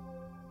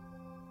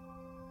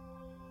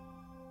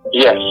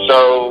 Yes,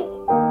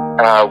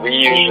 so we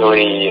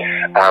usually,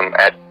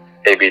 at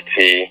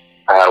ABT,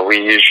 we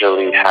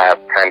usually have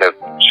kind of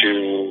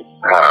two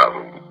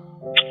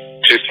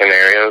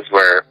scenarios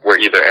where we're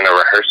either in a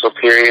rehearsal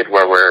period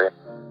where we're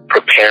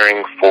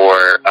preparing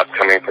for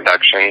upcoming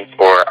productions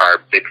or our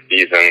big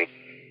seasons,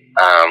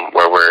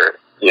 where we're,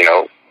 you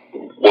know,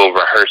 we'll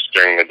rehearse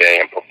during the day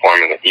and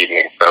perform in the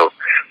evening. So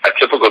a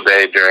typical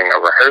day during a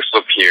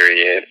rehearsal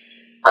period,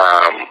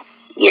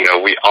 you know,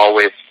 we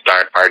always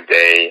start our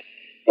day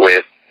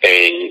with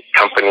a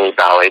company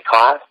ballet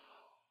class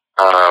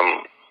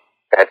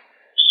at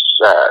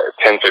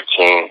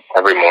 10:15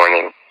 every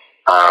morning.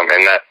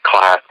 And that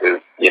class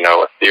is, you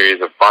know, a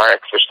series of bar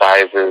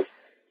exercises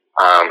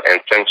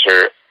and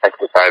center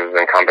exercises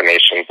and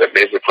combinations that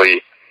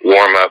basically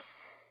warm up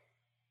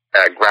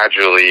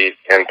gradually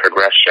in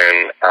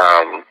progression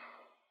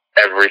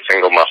every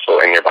single muscle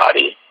in your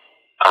body.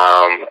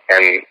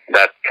 And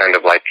that's kind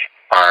of like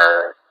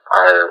our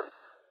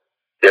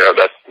you know,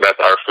 that's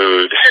our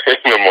food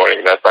in the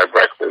morning. That's our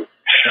breakfast.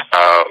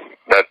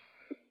 That's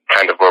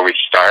kind of where we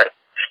start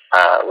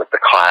with the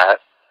class.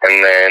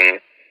 And then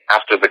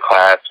after the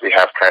class, we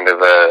have kind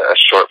of a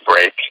short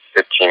break,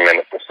 15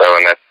 minutes or so,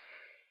 and that's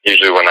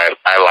usually when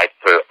I like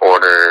to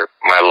order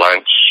my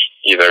lunch,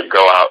 either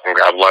go out and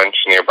grab lunch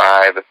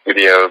nearby the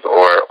studios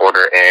or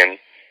order in.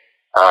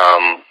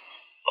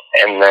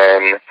 And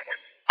then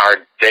our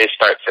day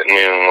starts at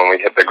noon when we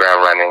hit the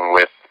ground running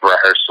with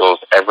rehearsals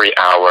every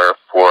hour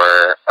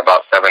for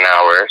about 7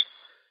 hours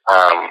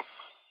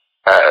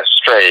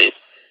straight.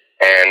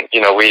 And,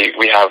 you know,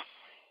 we have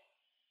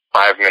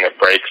 5-minute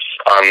breaks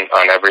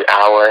on every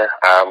hour,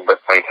 but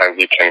sometimes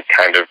you can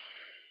kind of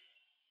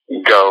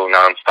go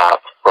nonstop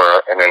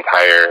for an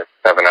entire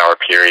 7-hour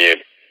period,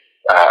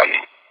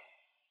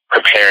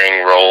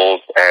 preparing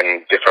roles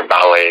and different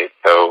ballets.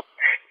 So,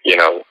 you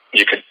know,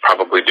 you could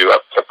probably do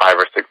up to 5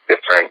 or 6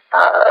 different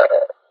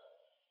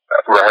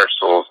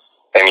rehearsals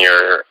in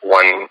your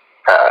one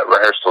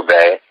rehearsal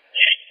day,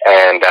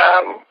 and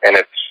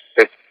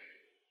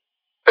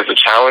it's a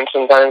challenge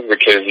sometimes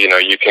because, you know,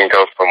 you can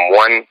go from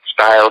one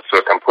style to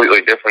a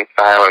completely different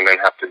style and then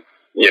have to,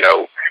 you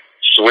know,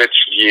 switch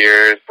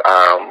gears,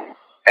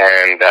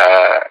 and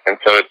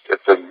so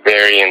it's a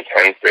very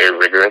intense, very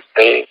rigorous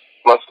day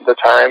most of the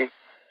time.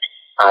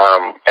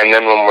 And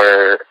then when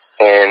we're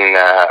in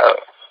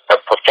a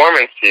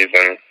performance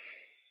season,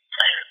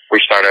 we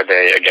start our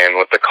day again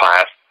with the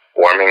class,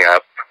 warming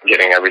up,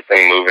 getting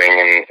everything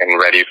moving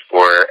and ready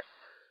for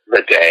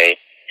the day.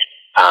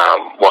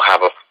 We'll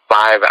have a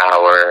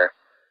 5-hour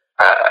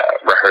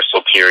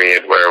rehearsal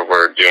period where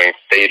we're doing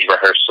stage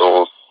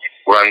rehearsals,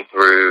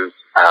 run-throughs.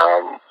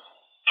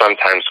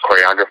 Sometimes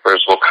choreographers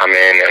will come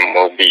in and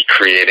will be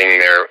creating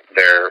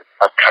their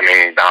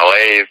upcoming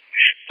ballets.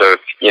 So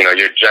it's, you know,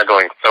 you're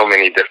juggling so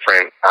many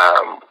different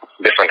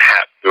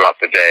hats throughout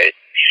the day.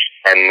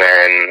 And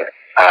then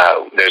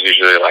there's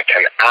usually like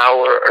an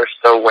hour or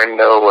so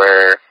window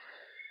where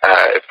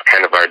it's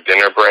kind of our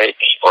dinner break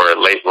or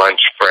late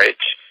lunch break,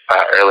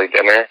 early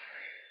dinner.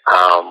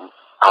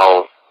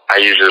 I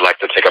usually like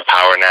to take a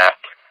power nap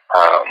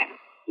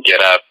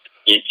get up,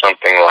 eat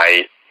something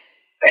light,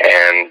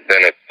 and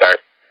then it's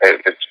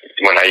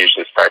when I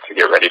usually start to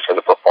get ready for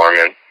the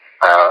performance,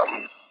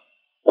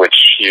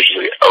 which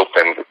usually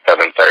opens at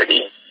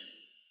 7:30.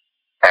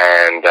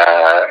 And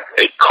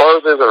it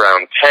closes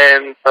around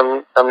 10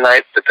 some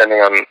nights, depending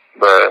on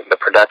the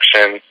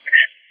production.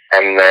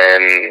 And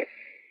then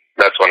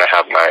that's when I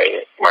have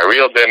my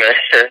real dinner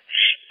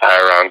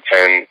around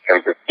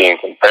 10:15,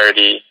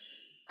 10:30.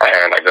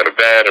 And I go to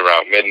bed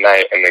around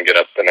midnight and then get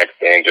up the next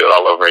day and do it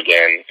all over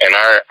again. And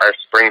our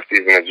spring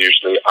season is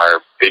usually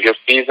our biggest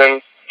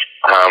season,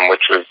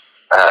 which was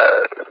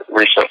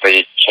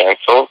recently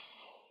canceled.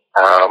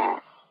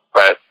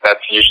 But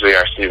that's usually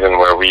our season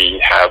where we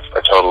have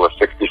a total of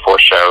 64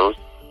 shows,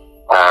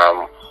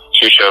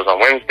 2 shows on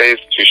Wednesdays,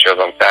 2 shows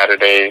on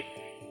Saturdays,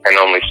 and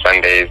only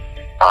Sundays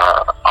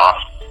off.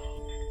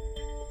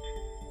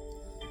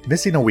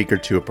 Missing a week or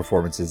 2 of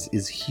performances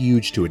is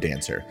huge to a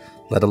dancer,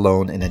 let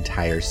alone an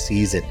entire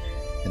season.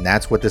 And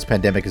that's what this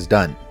pandemic has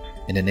done.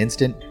 In an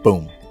instant,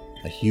 boom,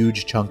 a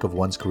huge chunk of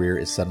one's career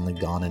is suddenly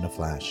gone in a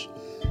flash.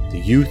 The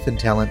youth and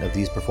talent of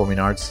these performing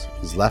arts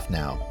is left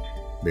now,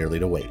 merely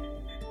to wait.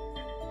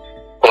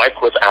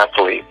 Like with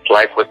athletes,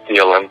 like with the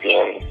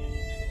Olympians,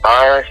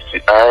 our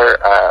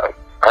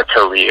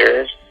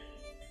careers,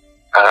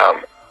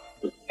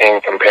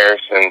 in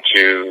comparison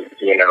to,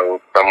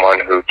 someone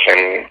who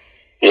can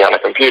be on a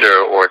computer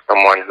or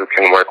someone who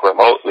can work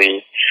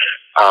remotely,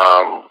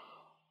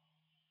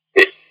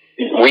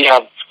 we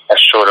have a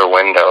shorter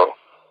window.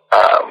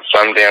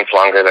 Some dance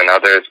longer than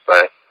others,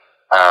 but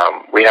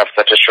we have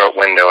such a short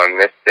window, and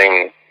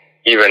missing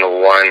even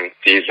one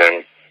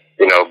season,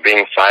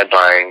 being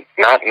sidelined,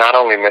 not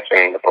only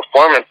missing the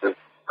performances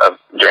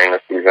during the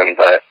season,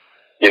 but,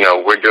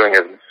 we're doing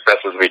as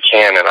best as we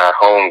can in our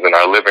homes, in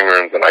our living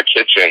rooms, in our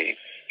kitchens,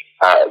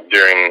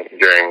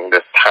 during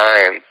this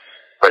time.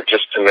 But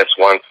just to miss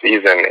one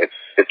season,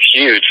 it's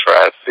huge for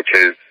us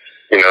because,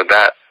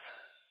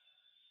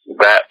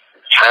 that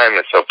time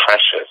is so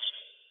precious.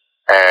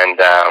 And,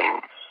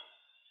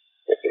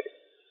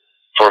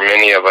 for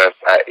many of us,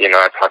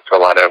 I talk to a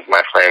lot of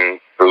my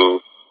friends who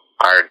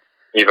are,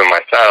 even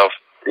myself,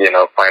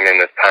 finding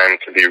this time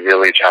to be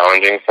really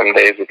challenging some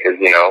days because,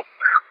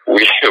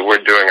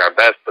 we're doing our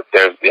best, but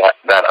there's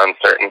that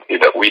uncertainty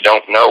that we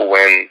don't know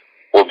when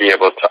we'll be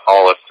able to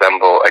all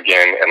assemble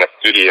again in a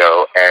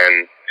studio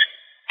and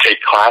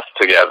take class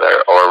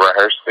together or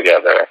rehearse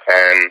together.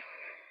 And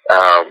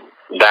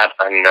that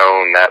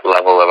unknown, that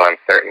level of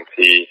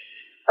uncertainty,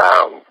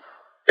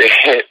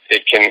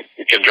 it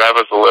can drive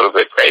us a little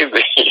bit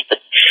crazy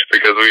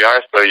because we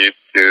are so used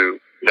to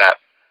that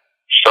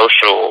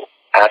social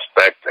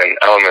aspect and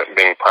element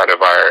being part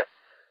of our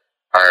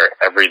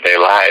everyday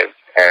lives.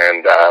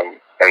 And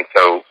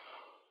so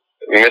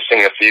missing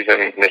a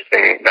season,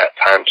 missing that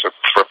time to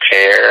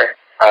prepare,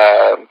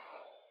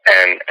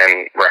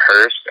 and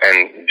rehearse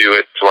and do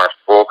it to our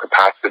full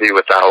capacity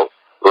without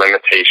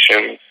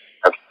limitation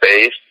of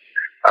space,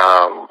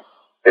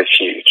 is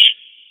huge.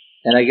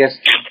 And I guess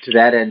to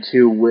that end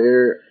too,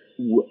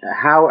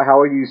 how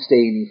are you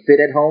staying fit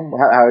at home?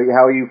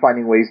 How are you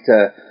finding ways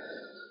to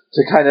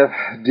kind of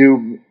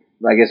do,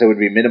 I guess it would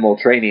be minimal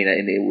training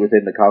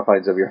within the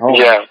confines of your home?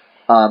 Yeah.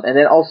 And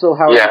then also,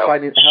 how are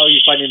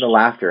you finding the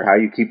laughter? How are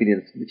you keeping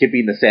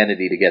the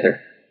sanity together?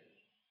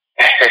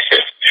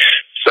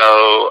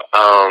 So,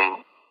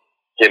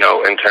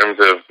 in terms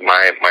of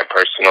my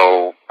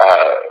personal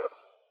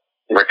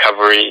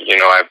recovery,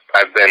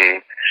 I've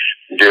been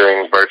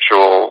doing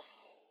virtual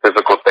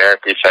physical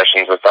therapy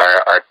sessions with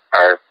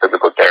our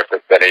physical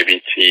therapist at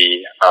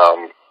ABT,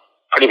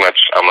 pretty much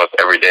almost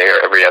every day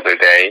or every other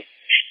day.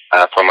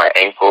 For my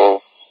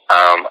ankle,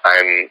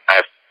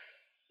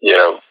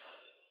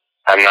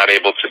 I'm not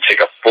able to take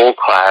a full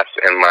class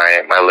in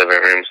my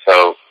living room,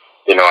 so,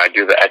 I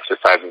do the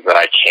exercises that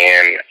I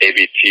can.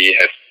 ABT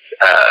has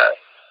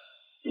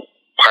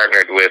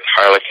partnered with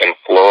Harlequin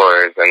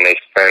Floors, and they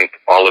sent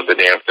all of the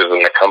dancers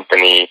in the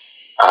company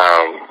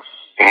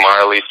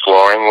Marley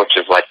flooring, which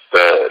is like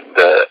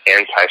the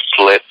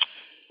anti-slip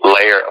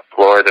layer of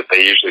floor that they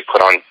usually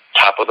put on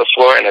top of the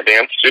floor in a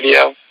dance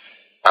studio,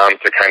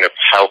 to kind of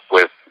help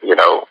with,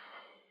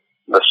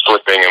 the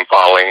slipping and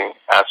falling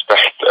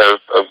aspect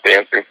of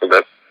dancing. So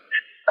that's,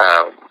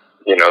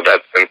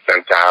 that's been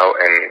sent out,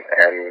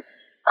 and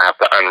I have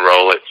to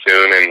unroll it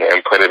soon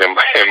and put it in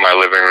my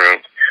living room.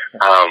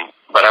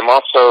 But I'm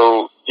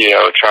also,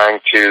 trying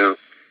to,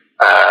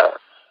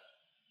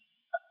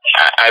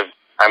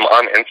 I'm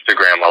on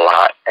Instagram a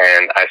lot,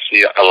 and I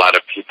see a lot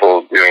of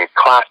people doing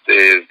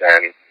classes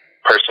and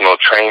personal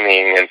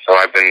training, and so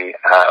I've been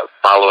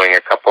following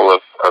a couple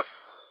of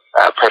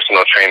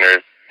personal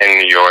trainers in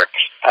New York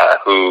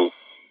who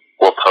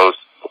will post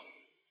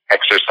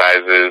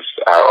exercises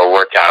or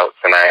workouts,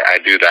 and I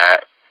do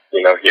that,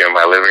 here in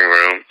my living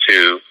room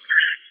too.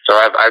 So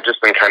I've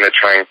just been kind of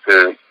trying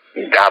to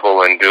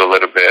dabble and do a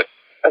little bit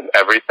of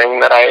everything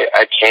that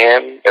I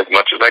can, as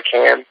much as I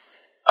can.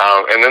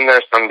 And then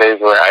there's some days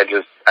where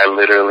I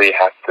literally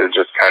have to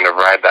just kind of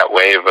ride that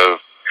wave of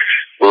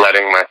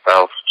letting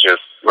myself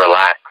just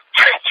relax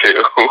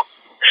too.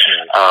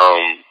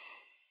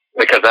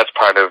 Because that's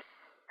part of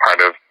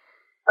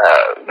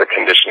the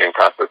conditioning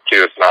process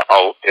too.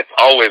 It's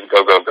always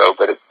go, go, go,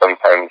 but it's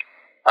sometimes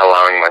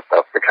allowing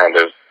myself to kind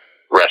of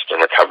rest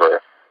and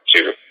recover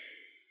too.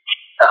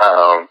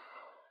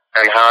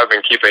 And how I've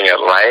been keeping it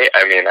light,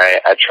 I mean,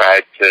 I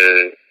try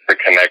to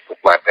connect with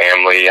my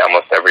family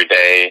almost every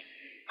day.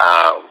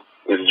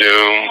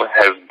 Zoom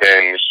has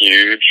been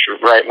huge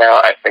right now.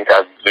 I think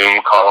I've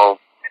Zoom called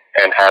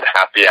and had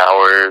happy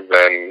hours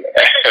and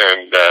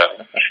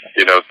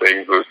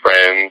things with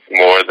friends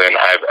more than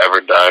I've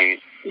ever done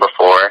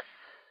before.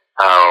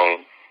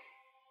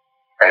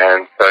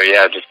 And so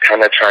yeah, just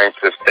kind of trying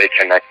to stay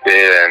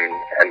connected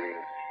and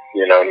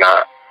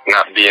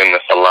not be in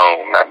this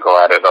alone, not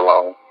go at it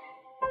alone.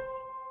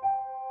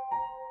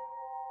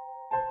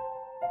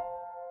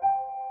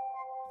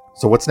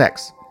 So what's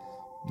next?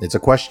 It's a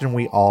question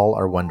we all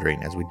are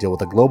wondering as we deal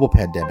with a global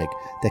pandemic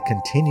that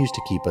continues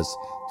to keep us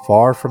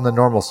far from the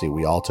normalcy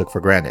we all took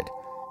for granted.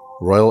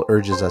 Royal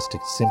urges us to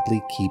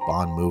simply keep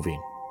on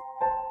moving.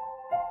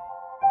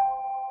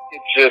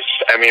 It's just,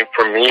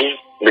 for me,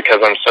 because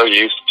I'm so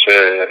used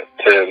to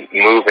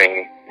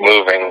moving,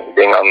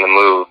 being on the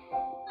move,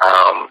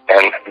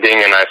 and being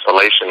in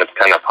isolation, it's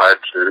kind of hard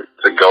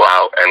to go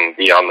out and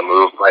be on the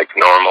move like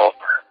normal.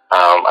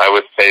 I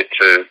would say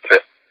to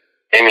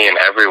any and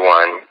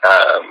everyone,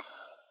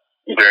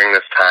 during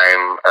this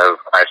time of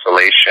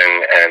isolation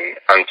and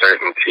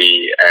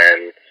uncertainty,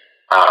 and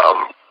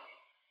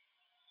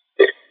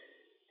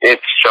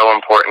it's so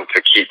important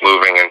to keep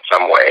moving in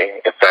some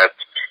way. If that's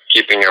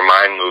keeping your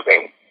mind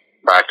moving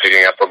by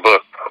picking up a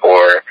book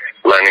or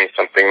learning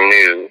something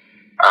new,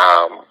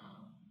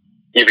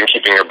 even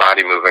keeping your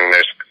body moving.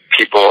 There's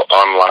people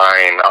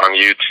online, on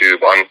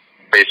YouTube, on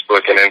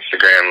Facebook and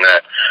Instagram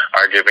that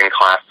are giving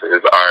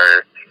classes,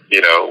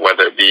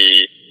 whether it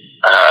be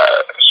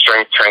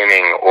strength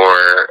training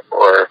or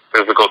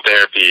physical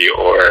therapy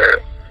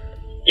or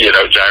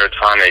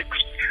gyrotonics.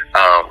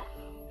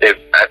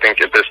 I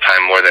think at this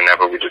time more than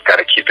ever we just got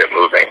to keep it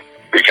moving.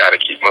 We got to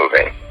keep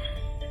moving.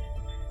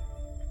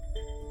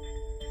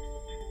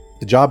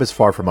 The job is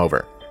far from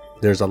over.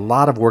 There's a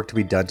lot of work to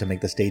be done to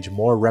make the stage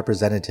more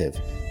representative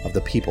of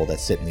the people that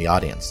sit in the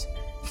audience.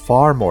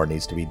 Far more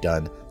needs to be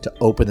done to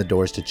open the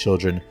doors to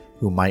children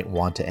who might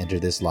want to enter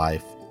this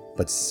life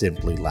but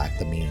simply lack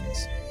the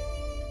means.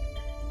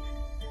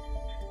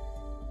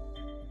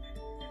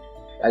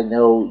 I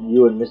know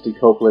you and Misty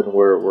Copeland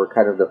were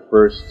kind of the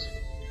first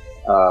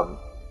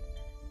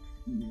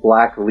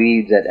black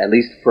leads, at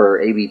least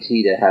for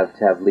ABT, to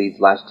have leads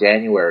last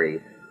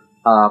January.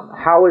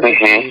 How is it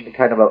being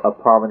kind of a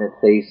prominent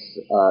face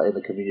in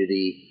the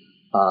community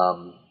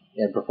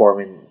and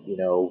performing,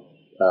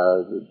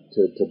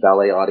 to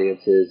ballet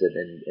audiences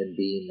and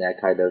being that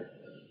kind of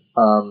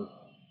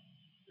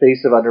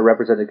face of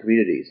underrepresented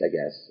communities, I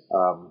guess?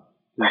 Can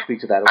you speak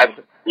to that a little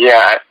bit?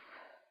 Yeah,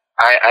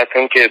 I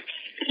think it's,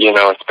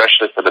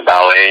 especially for the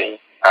ballet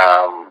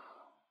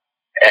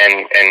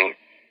and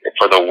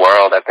for the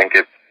world, I think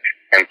it's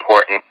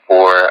important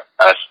for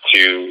us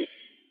to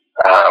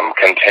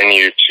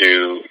continue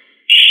to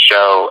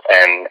show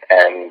and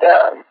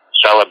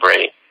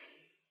celebrate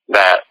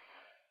that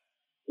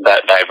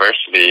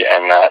diversity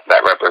and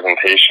that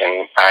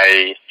representation.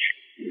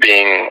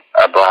 Being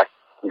a black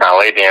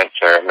ballet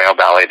dancer, male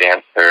ballet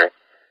dancer,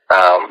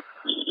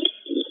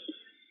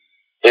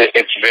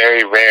 it's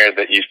very rare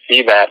that you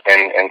see that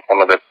in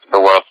some of the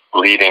world's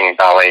leading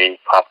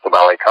classical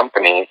ballet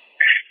companies.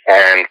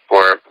 And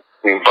for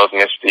both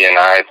Misty and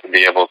I to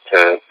be able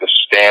to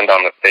stand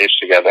on the stage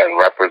together and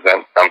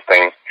represent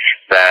something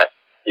that,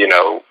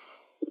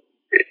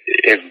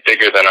 is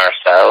bigger than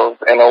ourselves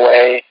in a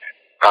way,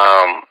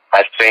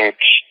 I think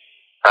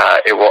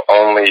it will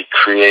only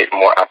create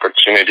more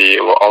opportunity.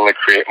 It will only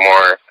create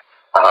more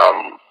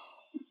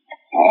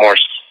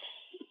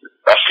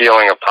a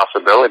feeling of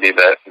possibility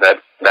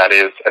that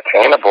is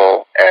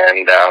attainable.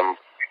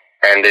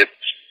 And it's,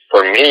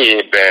 for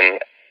me, been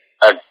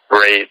a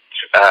great,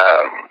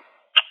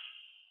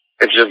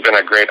 it's just been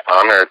a great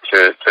honor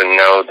to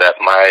know that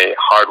my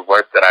hard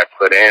work that I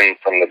put in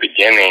from the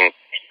beginning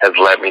has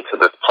led me to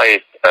this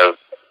place of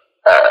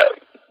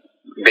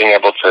being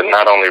able to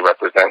not only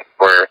represent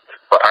for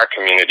our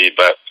community,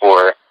 but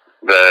for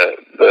the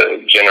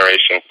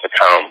generations to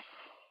come.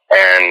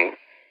 And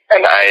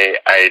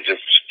I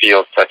just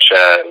feel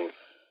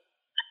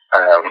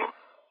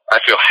I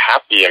feel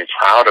happy and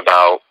proud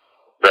about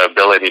the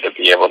ability to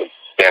be able to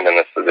stand in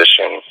this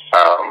position,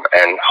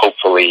 and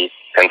hopefully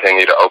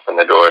continue to open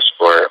the doors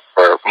for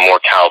more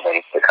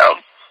Calvins to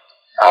come.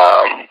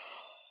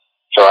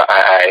 So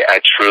I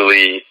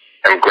truly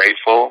am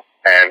grateful,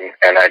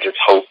 and I just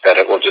hope that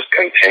it will just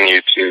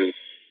continue to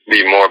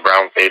be more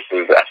brown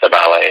faces at the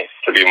ballet,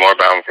 to be more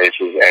brown faces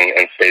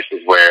in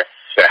spaces where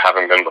there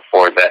haven't been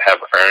before, that have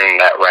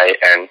earned that right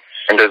and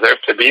deserve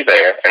to be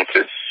there and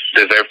to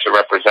deserve to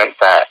represent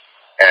that.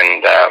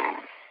 And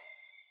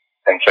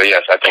so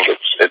yes, I think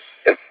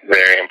it's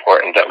very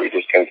important that we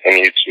just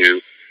continue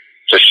to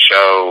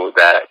show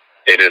that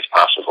it is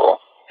possible.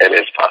 It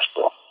is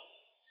possible.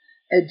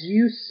 And do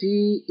you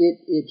see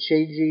it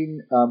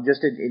changing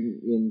just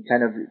in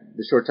kind of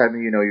the short time,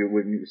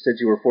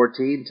 since you were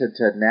 14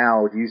 to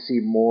now? Do you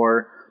see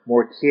more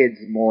kids,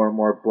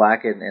 more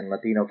Black and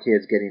Latino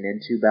kids getting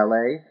into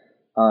ballet?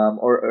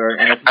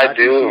 And if not, I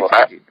do.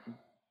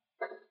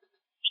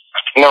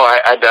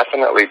 I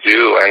definitely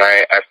do, and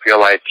I feel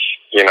like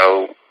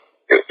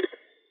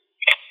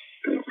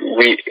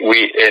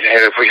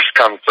we've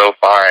come so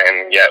far,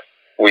 and yet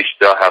we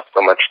still have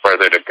so much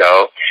further to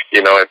go.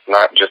 It's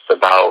not just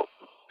about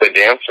the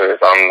dancers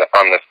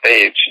on the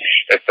stage.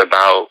 It's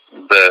about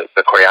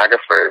the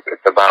choreographers.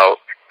 It's about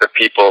the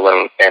people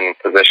in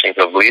positions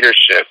of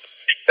leadership.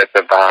 It's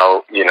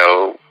about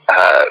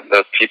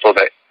those people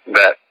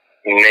that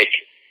make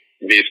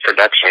these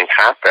productions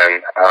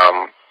happen,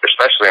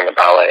 especially in the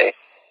ballet.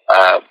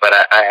 But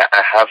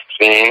I have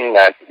seen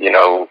that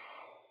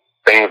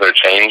things are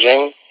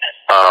changing,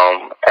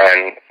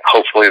 and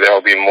hopefully there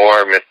will be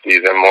more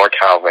Mistys and more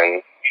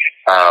Calvins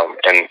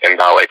in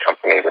ballet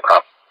companies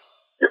across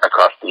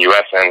the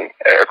U.S. and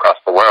across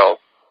the world.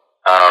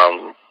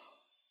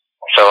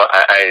 So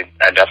I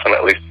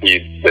definitely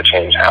see the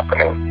change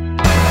happening.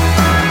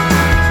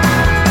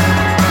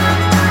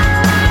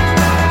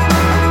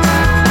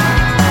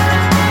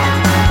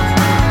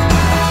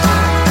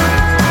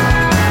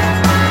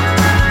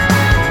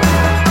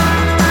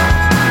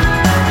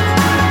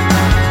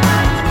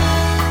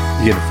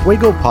 The En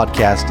Fuego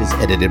podcast is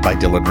edited by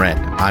Dylan Wren.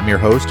 I'm your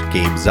host,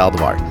 Gabe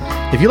Zaldivar.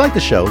 If you like the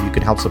show, you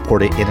can help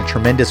support it in a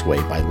tremendous way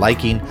by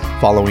liking,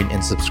 following,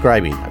 and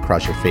subscribing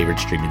across your favorite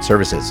streaming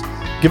services.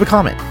 Give a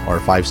comment or a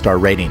 5-star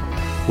rating.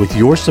 With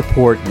your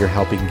support, you're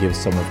helping give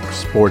some of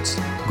sports'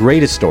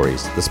 greatest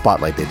stories the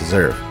spotlight they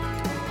deserve.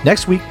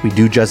 Next week, we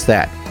do just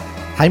that.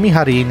 Jaime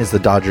Jarrín is the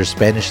Dodgers'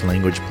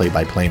 Spanish-language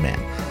play-by-play man,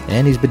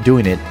 and he's been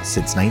doing it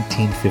since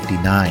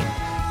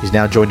 1959. He's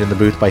now joined in the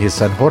booth by his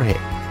son, Jorge.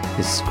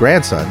 His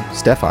grandson,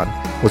 Stefan,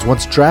 was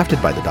once drafted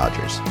by the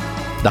Dodgers.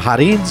 The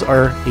Jarríns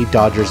are a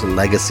Dodgers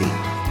legacy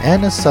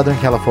and a Southern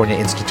California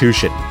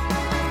institution.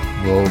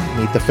 We'll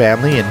meet the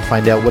family and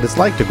find out what it's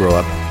like to grow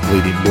up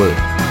bleeding blue.